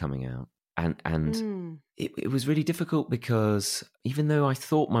really coming out, and it was really difficult because even though I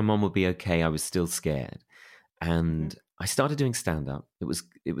thought my mum would be okay, I was still scared, and I started doing stand up.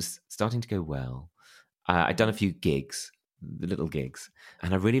 It was starting to go well. I'd done a few gigs, the little gigs,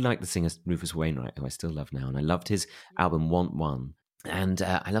 and I really liked the singer Rufus Wainwright, who I still love now, and I loved his album Want One. And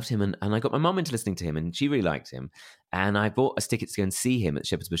I loved him, and I got my mum into listening to him, and she really liked him. And I bought us tickets to go and see him at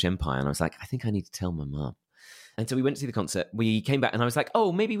Shepherd's Bush Empire, and I was like, I think I need to tell my mum. And so we went to see the concert. We came back, and I was like,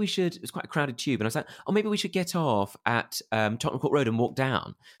 oh, maybe we should. It was quite a crowded tube, and I was like, oh, maybe we should get off at Tottenham Court Road and walk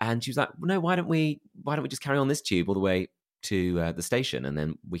down. And she was like, well, no, why don't we just carry on this tube all the way to the station, and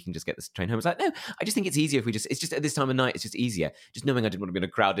then we can just get this train home. I was like, no, I just think it's easier if it's just at this time of night, it's just easier. Just knowing I didn't want to be in a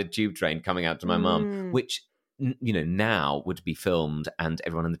crowded tube train coming out to my mum, which now would be filmed and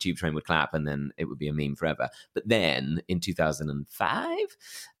everyone on the tube train would clap and then it would be a meme forever. But then in 2005,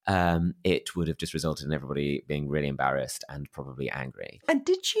 it would have just resulted in everybody being really embarrassed and probably angry. And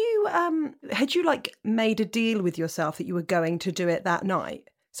did you, had you like made a deal with yourself that you were going to do it that night?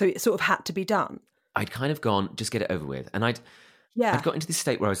 So it sort of had to be done? I'd kind of gone, just get it over with. And I'd got into this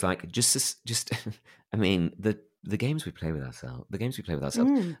state where I was like, I mean, the games we play with ourselves,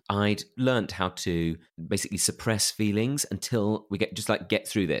 I'd learnt how to basically suppress feelings until we get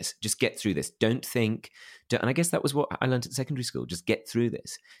through this. Just get through this. Don't think. And I guess that was what I learnt at secondary school. Just get through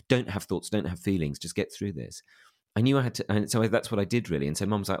this. Don't have thoughts. Don't have feelings. Just get through this. I knew I had to. And so that's what I did really. And so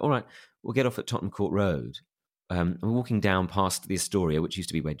Mum was like, all right, we'll get off at Tottenham Court Road. We're walking down past the Astoria, which used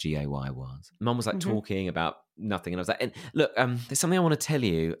to be where GAY was. Mum was like talking about nothing. And I was like, and look, there's something I want to tell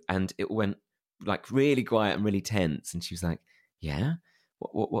you. And it went like really quiet and really tense. And she was like, yeah,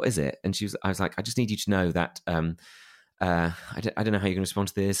 what is it? And I was like, I just need you to know that I don't know how you're going to respond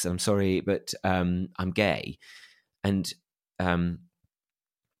to this. I'm sorry, but I'm gay. And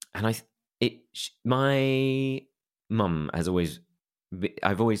my mum has always,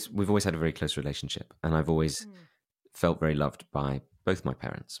 we've always had a very close relationship, and I've always felt very loved by both my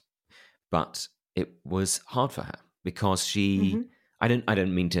parents. But it was hard for her because she, I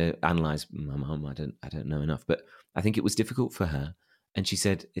don't mean to analyze my mum. I don't know enough, but I think it was difficult for her. And she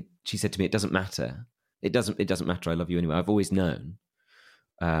said to me, it doesn't matter. It doesn't matter. I love you anyway. I've always known.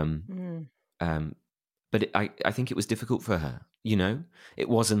 But I think it was difficult for her. You know, it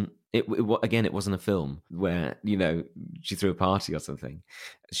wasn't. It wasn't a film where she threw a party or something.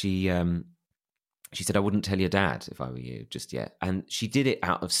 She said, I wouldn't tell your dad if I were you just yet, and she did it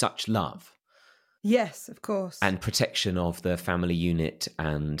out of such love. Yes, of course, and protection of the family unit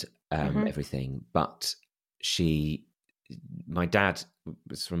and everything. But my dad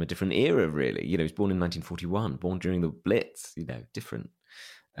was from a different era, really. He was born in 1941, born during the Blitz. Different.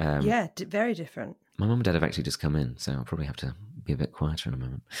 Very different. My mum and dad have actually just come in, so I'll probably have to be a bit quieter in a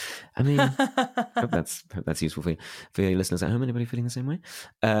moment. I mean, hope that's useful for your listeners at home. Anybody feeling the same way?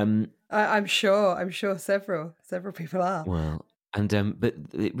 I'm sure several people are. Well, and but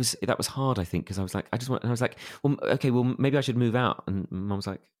that was hard, I think, because I was like, well, okay, well, maybe I should move out. And Mum was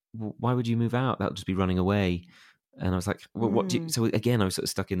like, well, why would you move out? That'll just be running away And I was like, well, what do you... So again, I was sort of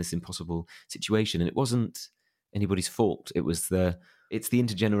stuck in this impossible situation, and it wasn't anybody's fault. It's the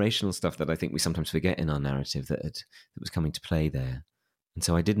intergenerational stuff that I think we sometimes forget in our narrative that was coming to play there. And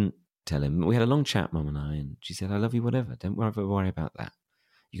so I didn't tell him. We had a long chat, Mum and I, and she said, I love you, whatever. Don't worry about that.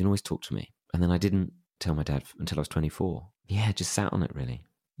 You can always talk to me. And then I didn't tell my dad until I was 24. Yeah, just sat on it really,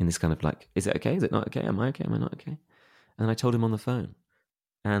 in this kind of like, is it okay? Is it not okay? Am I okay? Am I not okay? And then I told him on the phone,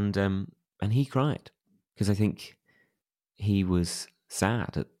 and he cried, because I think he was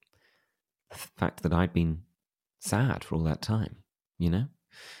sad at the fact that I'd been sad for all that time, you know?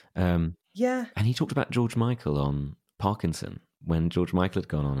 Yeah. And he talked about George Michael on Parkinson, when George Michael had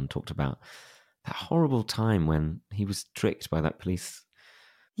gone on and talked about that horrible time when he was tricked by that police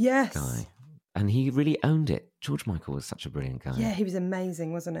guy. And he really owned it. George Michael was such a brilliant guy. Yeah, he was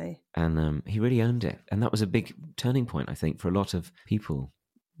amazing, wasn't he? And he really owned it. And that was a big turning point, I think, for a lot of people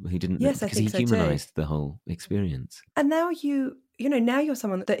who didn't... Yes, because I think he so humanised too. the whole experience. And now now you're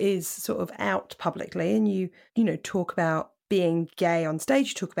someone that is sort of out publicly, and you talk about being gay on stage,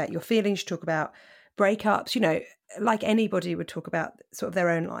 you talk about your feelings, you talk about breakups, like anybody would talk about sort of their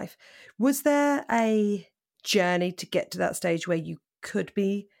own life. Was there a journey to get to that stage where you could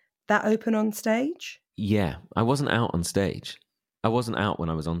be that open on stage? Yeah, I wasn't out on stage. I wasn't out when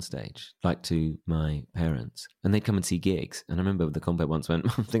I was on stage, like to my parents. And they'd come and see gigs. And I remember the compere once went,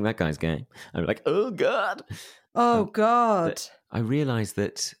 I think that guy's gay. I was like, oh, God. Oh, God. I realised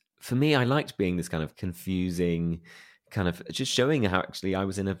that for me, I liked being this kind of confusing, kind of just showing how actually I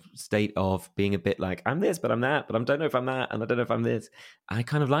was in a state of being a bit like, I'm this, but I'm that, but I don't know if I'm that, and I don't know if I'm this. I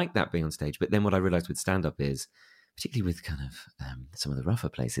kind of like that being on stage. But then what I realised with stand-up is, particularly with kind of some of the rougher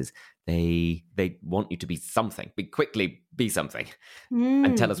places, they want you to be something. Be something,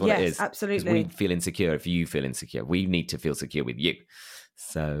 and tell us what it is. Absolutely. Because we feel insecure if you feel insecure. We need to feel secure with you.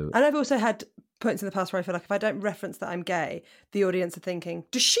 So, and I've also had points in the past where I feel like if I don't reference that I'm gay, the audience are thinking,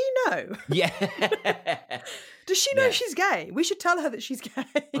 does she know? Yeah. Does she know she's gay? We should tell her that she's gay.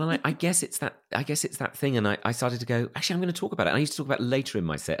 Well, I guess it's that thing. And I started to go, actually, I'm going to talk about it. And I used to talk about it later in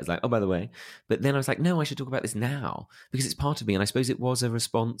my set as like, oh, by the way. But then I was like, no, I should talk about this now, because it's part of me. And I suppose it was a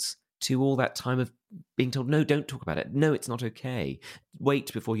response to all that time of being told, no, don't talk about it. No, it's not okay.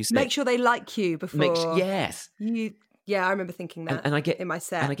 Wait before you say. Make sure they like you before. Yes. Yeah, I remember thinking that and I get, in my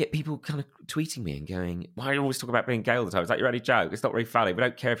set. And I get people kind of tweeting me and going, why do you always talk about being gay all the time? It's like, you're only joke. It's not really funny. We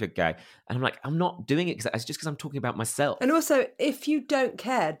don't care if you're gay. And I'm like, I'm not doing it it's just because I'm talking about myself. And also, if you don't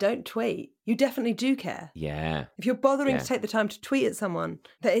care, don't tweet. You definitely do care. Yeah. If you're bothering to take the time to tweet at someone,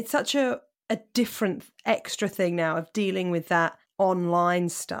 that it's such a different extra thing now of dealing with that online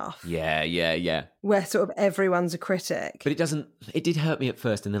stuff. Yeah. Where sort of everyone's a critic. But it did hurt me at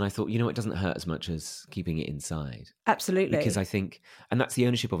first, and then I thought, it doesn't hurt as much as keeping it inside. Absolutely. Because I think, and that's the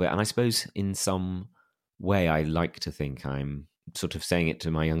ownership of it, and I suppose in some way I like to think I'm sort of saying it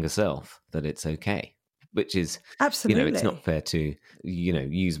to my younger self, that it's okay. Which is, absolutely, it's not fair to,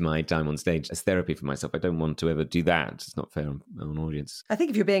 use my time on stage as therapy for myself. I don't want to ever do that. It's not fair on an audience. I think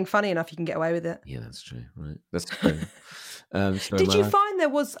if you're being funny enough, you can get away with it. Yeah, that's true. Right, that's true. Did you find there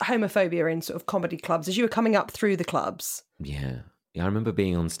was homophobia in sort of comedy clubs as you were coming up through the clubs? Yeah. I remember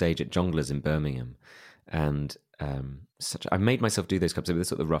being on stage at Jongleurs in Birmingham, and I made myself do those clubs. They were the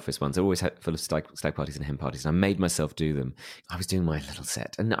sort of the roughest ones. They're always full of stag parties and hen parties. And I made myself do them. I was doing my little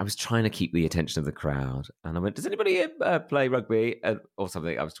set, and I was trying to keep the attention of the crowd. And I went, does anybody play rugby? Or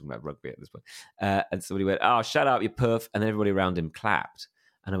something. I was talking about rugby at this point. And somebody went, oh, shut up, you perf. And then everybody around him clapped.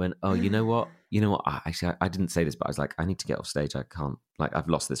 And I went, oh, you know what? I didn't say this, but I was like, I need to get off stage. I can't, I've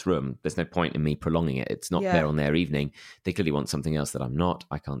lost this room. There's no point in me prolonging it. It's not there on their evening. They clearly want something else that I'm not.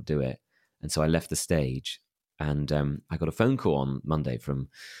 I can't do it. And so I left the stage. And I got a phone call on Monday from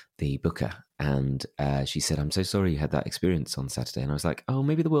the booker, and she said, I'm so sorry you had that experience on Saturday. And I was like, oh,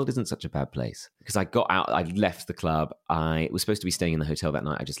 maybe the world isn't such a bad place. Because I got out, I left the club. I was supposed to be staying in the hotel that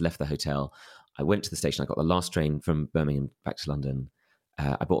night. I just left the hotel. I went to the station. I got the last train from Birmingham back to London.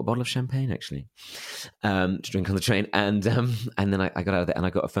 I bought a bottle of champagne, actually, to drink on the train. And then I got out of there, and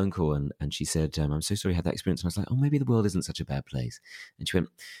I got a phone call, and she said, I'm so sorry you had that experience. And I was like, oh, maybe the world isn't such a bad place. And she went,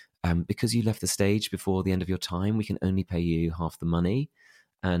 because you left the stage before the end of your time, we can only pay you half the money.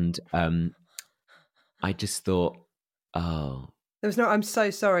 And I just thought, oh. I'm so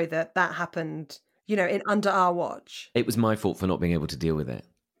sorry that happened, in under our watch. It was my fault for not being able to deal with it.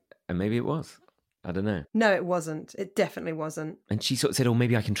 And maybe it was. I don't know. No, it wasn't. It definitely wasn't. And she sort of said, oh,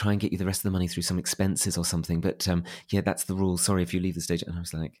 maybe I can try and get you the rest of the money through some expenses or something. But yeah, that's the rule. Sorry if you leave the stage. And I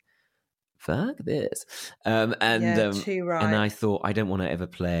was like, fuck this. Too right. And I thought, I don't want to ever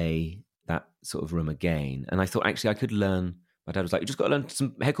play that sort of room again. And I thought, actually, I could learn My dad was like, you just got to learn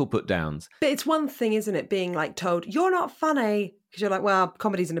some heckle put downs. But it's one thing, isn't it, being like told, you're not funny, because you're like, well,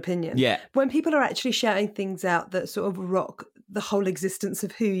 comedy's an opinion. Yeah. When people are actually shouting things out that sort of rock the whole existence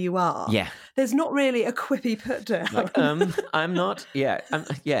of who you are, Yeah. there's not really a quippy put down. Like, I'm not. Yeah.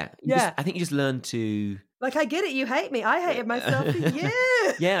 Yeah. I think you just learn to... Like, I get it, you hate me. I hated myself for years.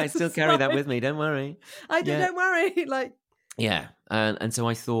 Yeah, I still carry that with me. Don't worry. I do, don't worry. Like, yeah, and so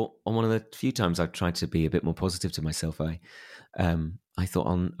I thought on one of the few times I've tried to be a bit more positive to myself, I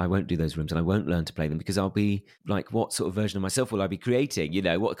thought I won't do those rooms and I won't learn to play them because I'll be like, what sort of version of myself will I be creating? You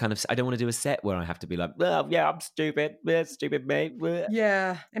know, what kind of... I don't want to do a set where I have to be like, oh, yeah, I'm stupid. Stupid me.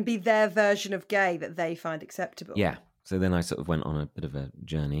 Yeah, and be their version of gay that they find acceptable. Yeah. So then I sort of went on a bit of a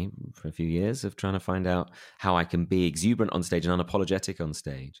journey for a few years of trying to find out how I can be exuberant on stage and unapologetic on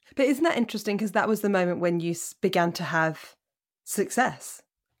stage. But isn't that interesting? Because that was the moment when you began to have success.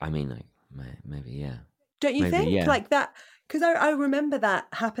 I mean, like, maybe, yeah. Don't you think? Yeah. Like that, because I remember that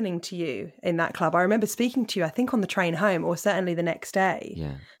happening to you in that club. I remember speaking to you, I think on the train home or certainly the next day.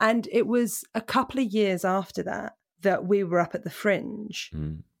 Yeah. And it was a couple of years after that we were up at the Fringe.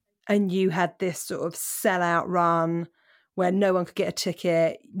 And you had this sort of sellout run where no one could get a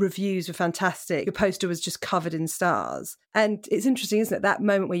ticket. Reviews were fantastic. Your poster was just covered in stars. And it's interesting, isn't it? That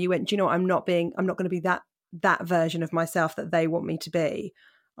moment where you went, do you know what? I'm not going to be that version of myself that they want me to be.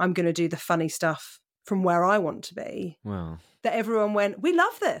 I'm going to do the funny stuff from where I want to be. Well, that everyone went, we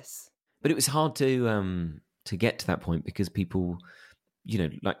love this. But it was hard to get to that point because people, you know,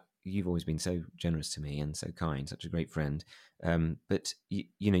 like, you've always been so generous to me and so kind, such a great friend. But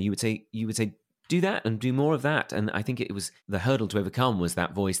you know, you would say, do that and do more of that. And I think it was the hurdle to overcome was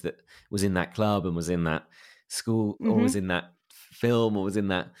that voice that was in that club and was in that school or was in that film or was in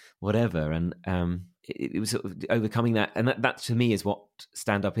that whatever. And it was sort of overcoming that. And that to me is what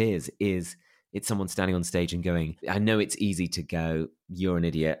stand-up is it's someone standing on stage and going, I know it's easy to go, you're an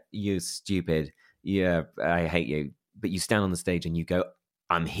idiot, you're stupid, yeah, I hate you. But you stand on the stage and you go,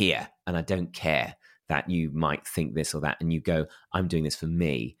 I'm here and I don't care that you might think this or that. And you go, I'm doing this for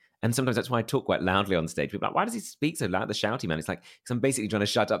me. And sometimes that's why I talk quite loudly on stage. People are like, why does he speak so loud, the shouty man? It's like, because I'm basically trying to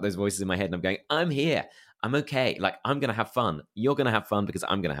shut up those voices in my head and I'm going, I'm here. I'm okay. Like, I'm going to have fun. You're going to have fun because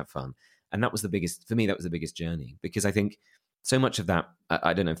I'm going to have fun. And that was the biggest, for me, that was the biggest journey. Because I think so much of that,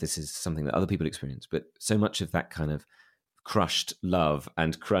 I don't know if this is something that other people experience, but so much of that kind of crushed love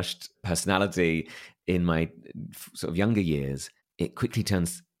and crushed personality in my sort of younger years, it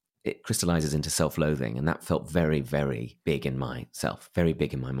crystallizes into self-loathing. And that felt very, very big in myself, very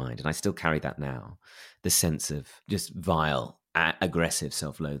big in my mind. And I still carry that now, the sense of just vile, aggressive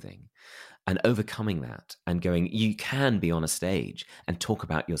self-loathing and overcoming that and going, you can be on a stage and talk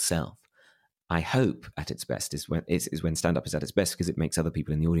about yourself. I hope at its best is when stand-up is at its best because it makes other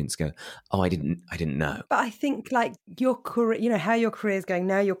people in the audience go, oh, I didn't know. But I think like your career, you know, how your career is going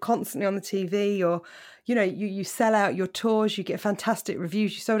now, you're constantly on the TV, or, you know, you sell out your tours, you get fantastic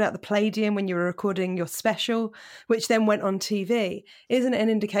reviews. You sold out the Palladium when you were recording your special, which then went on TV. Isn't it an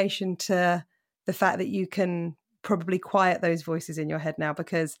indication to the fact that you can probably quiet those voices in your head now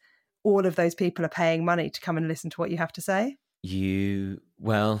because all of those people are paying money to come and listen to what you have to say?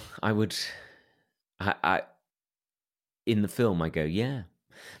 I in the film I go, yeah,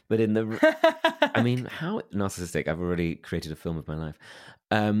 but in the I mean, how narcissistic. I've already created a film of my life.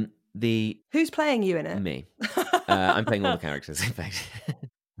 Who's playing you in it? Me. I'm playing all the characters, in fact.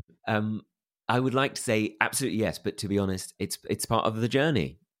 I would like to say absolutely yes, but to be honest, it's part of the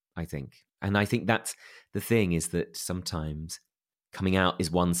journey, I think. And I think that's the thing, is that sometimes coming out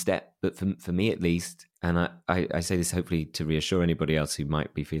is one step, but for me at least, and I say this hopefully to reassure anybody else who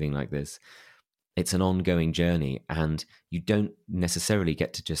might be feeling like this, it's an ongoing journey, and you don't necessarily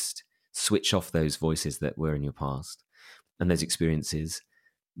get to just switch off those voices that were in your past and those experiences,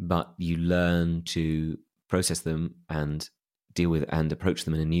 but you learn to process them and deal with and approach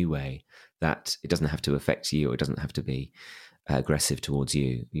them in a new way, that it doesn't have to affect you, or it doesn't have to be aggressive towards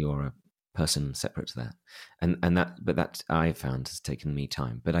you. You're a person separate to that. And that I found has taken me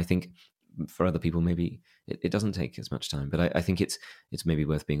time. But I think for other people, maybe it doesn't take as much time. But I think it's maybe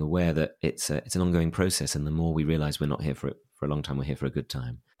worth being aware that it's an ongoing process. And the more we realize we're not here for a long time, we're here for a good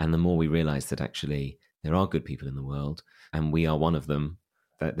time. And the more we realize that actually there are good people in the world and we are one of them,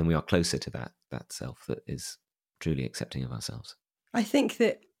 then we are closer to that self that is truly accepting of ourselves. I think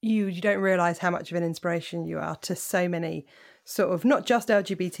that you don't realize how much of an inspiration you are to so many sort of, not just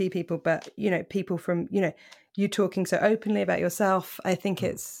LGBT people, but, you know, people from, you know, you talking so openly about yourself. I think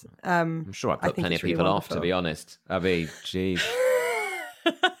it's... I'm sure I put plenty of people off, to be honest. I mean, geez.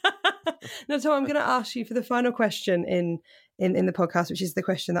 No, Tom, I'm going to ask you for the final question in in the podcast, which is the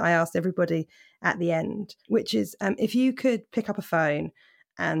question that I asked everybody at the end, which is if you could pick up a phone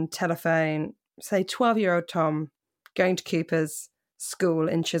and telephone, say, 12-year-old Tom going to Cooper's school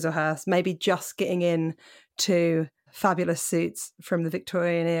in Chislehurst, maybe just getting in to fabulous suits from the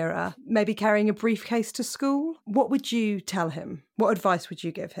Victorian era, maybe carrying a briefcase to school, what would you tell him? What advice would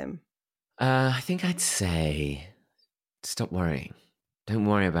you give him? I think I'd say, stop worrying. Don't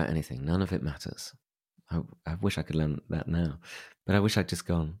worry about anything. None of it matters. I wish I could learn that now, but I wish I'd just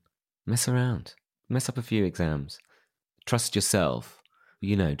gone, mess around, mess up a few exams, trust yourself,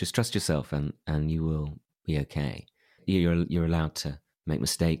 just trust yourself and you will be okay. You're allowed to make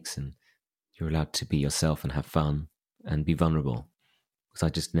mistakes and you're allowed to be yourself and have fun and be vulnerable. Because I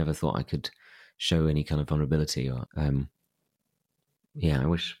just never thought I could show any kind of vulnerability or, I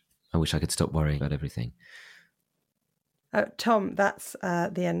wish I could stop worrying about everything. Tom, that's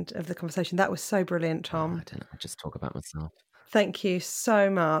the end of the conversation. That was so brilliant, Tom. I don't know. I just talk about myself. Thank you so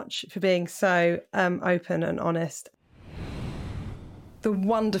much for being so open and honest. The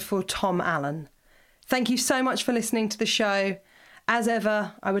wonderful Tom Allen. Thank you so much for listening to the show. As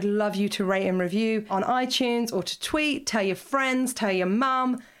ever, I would love you to rate and review on iTunes or to tweet, tell your friends, tell your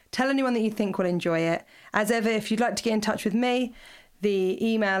mum, tell anyone that you think will enjoy it. As ever, if you'd like to get in touch with me, the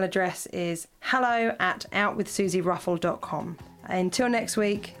email address is hello@outwithsusieruffle.com. Until next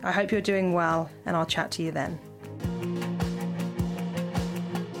week, I hope you're doing well, and I'll chat to you then.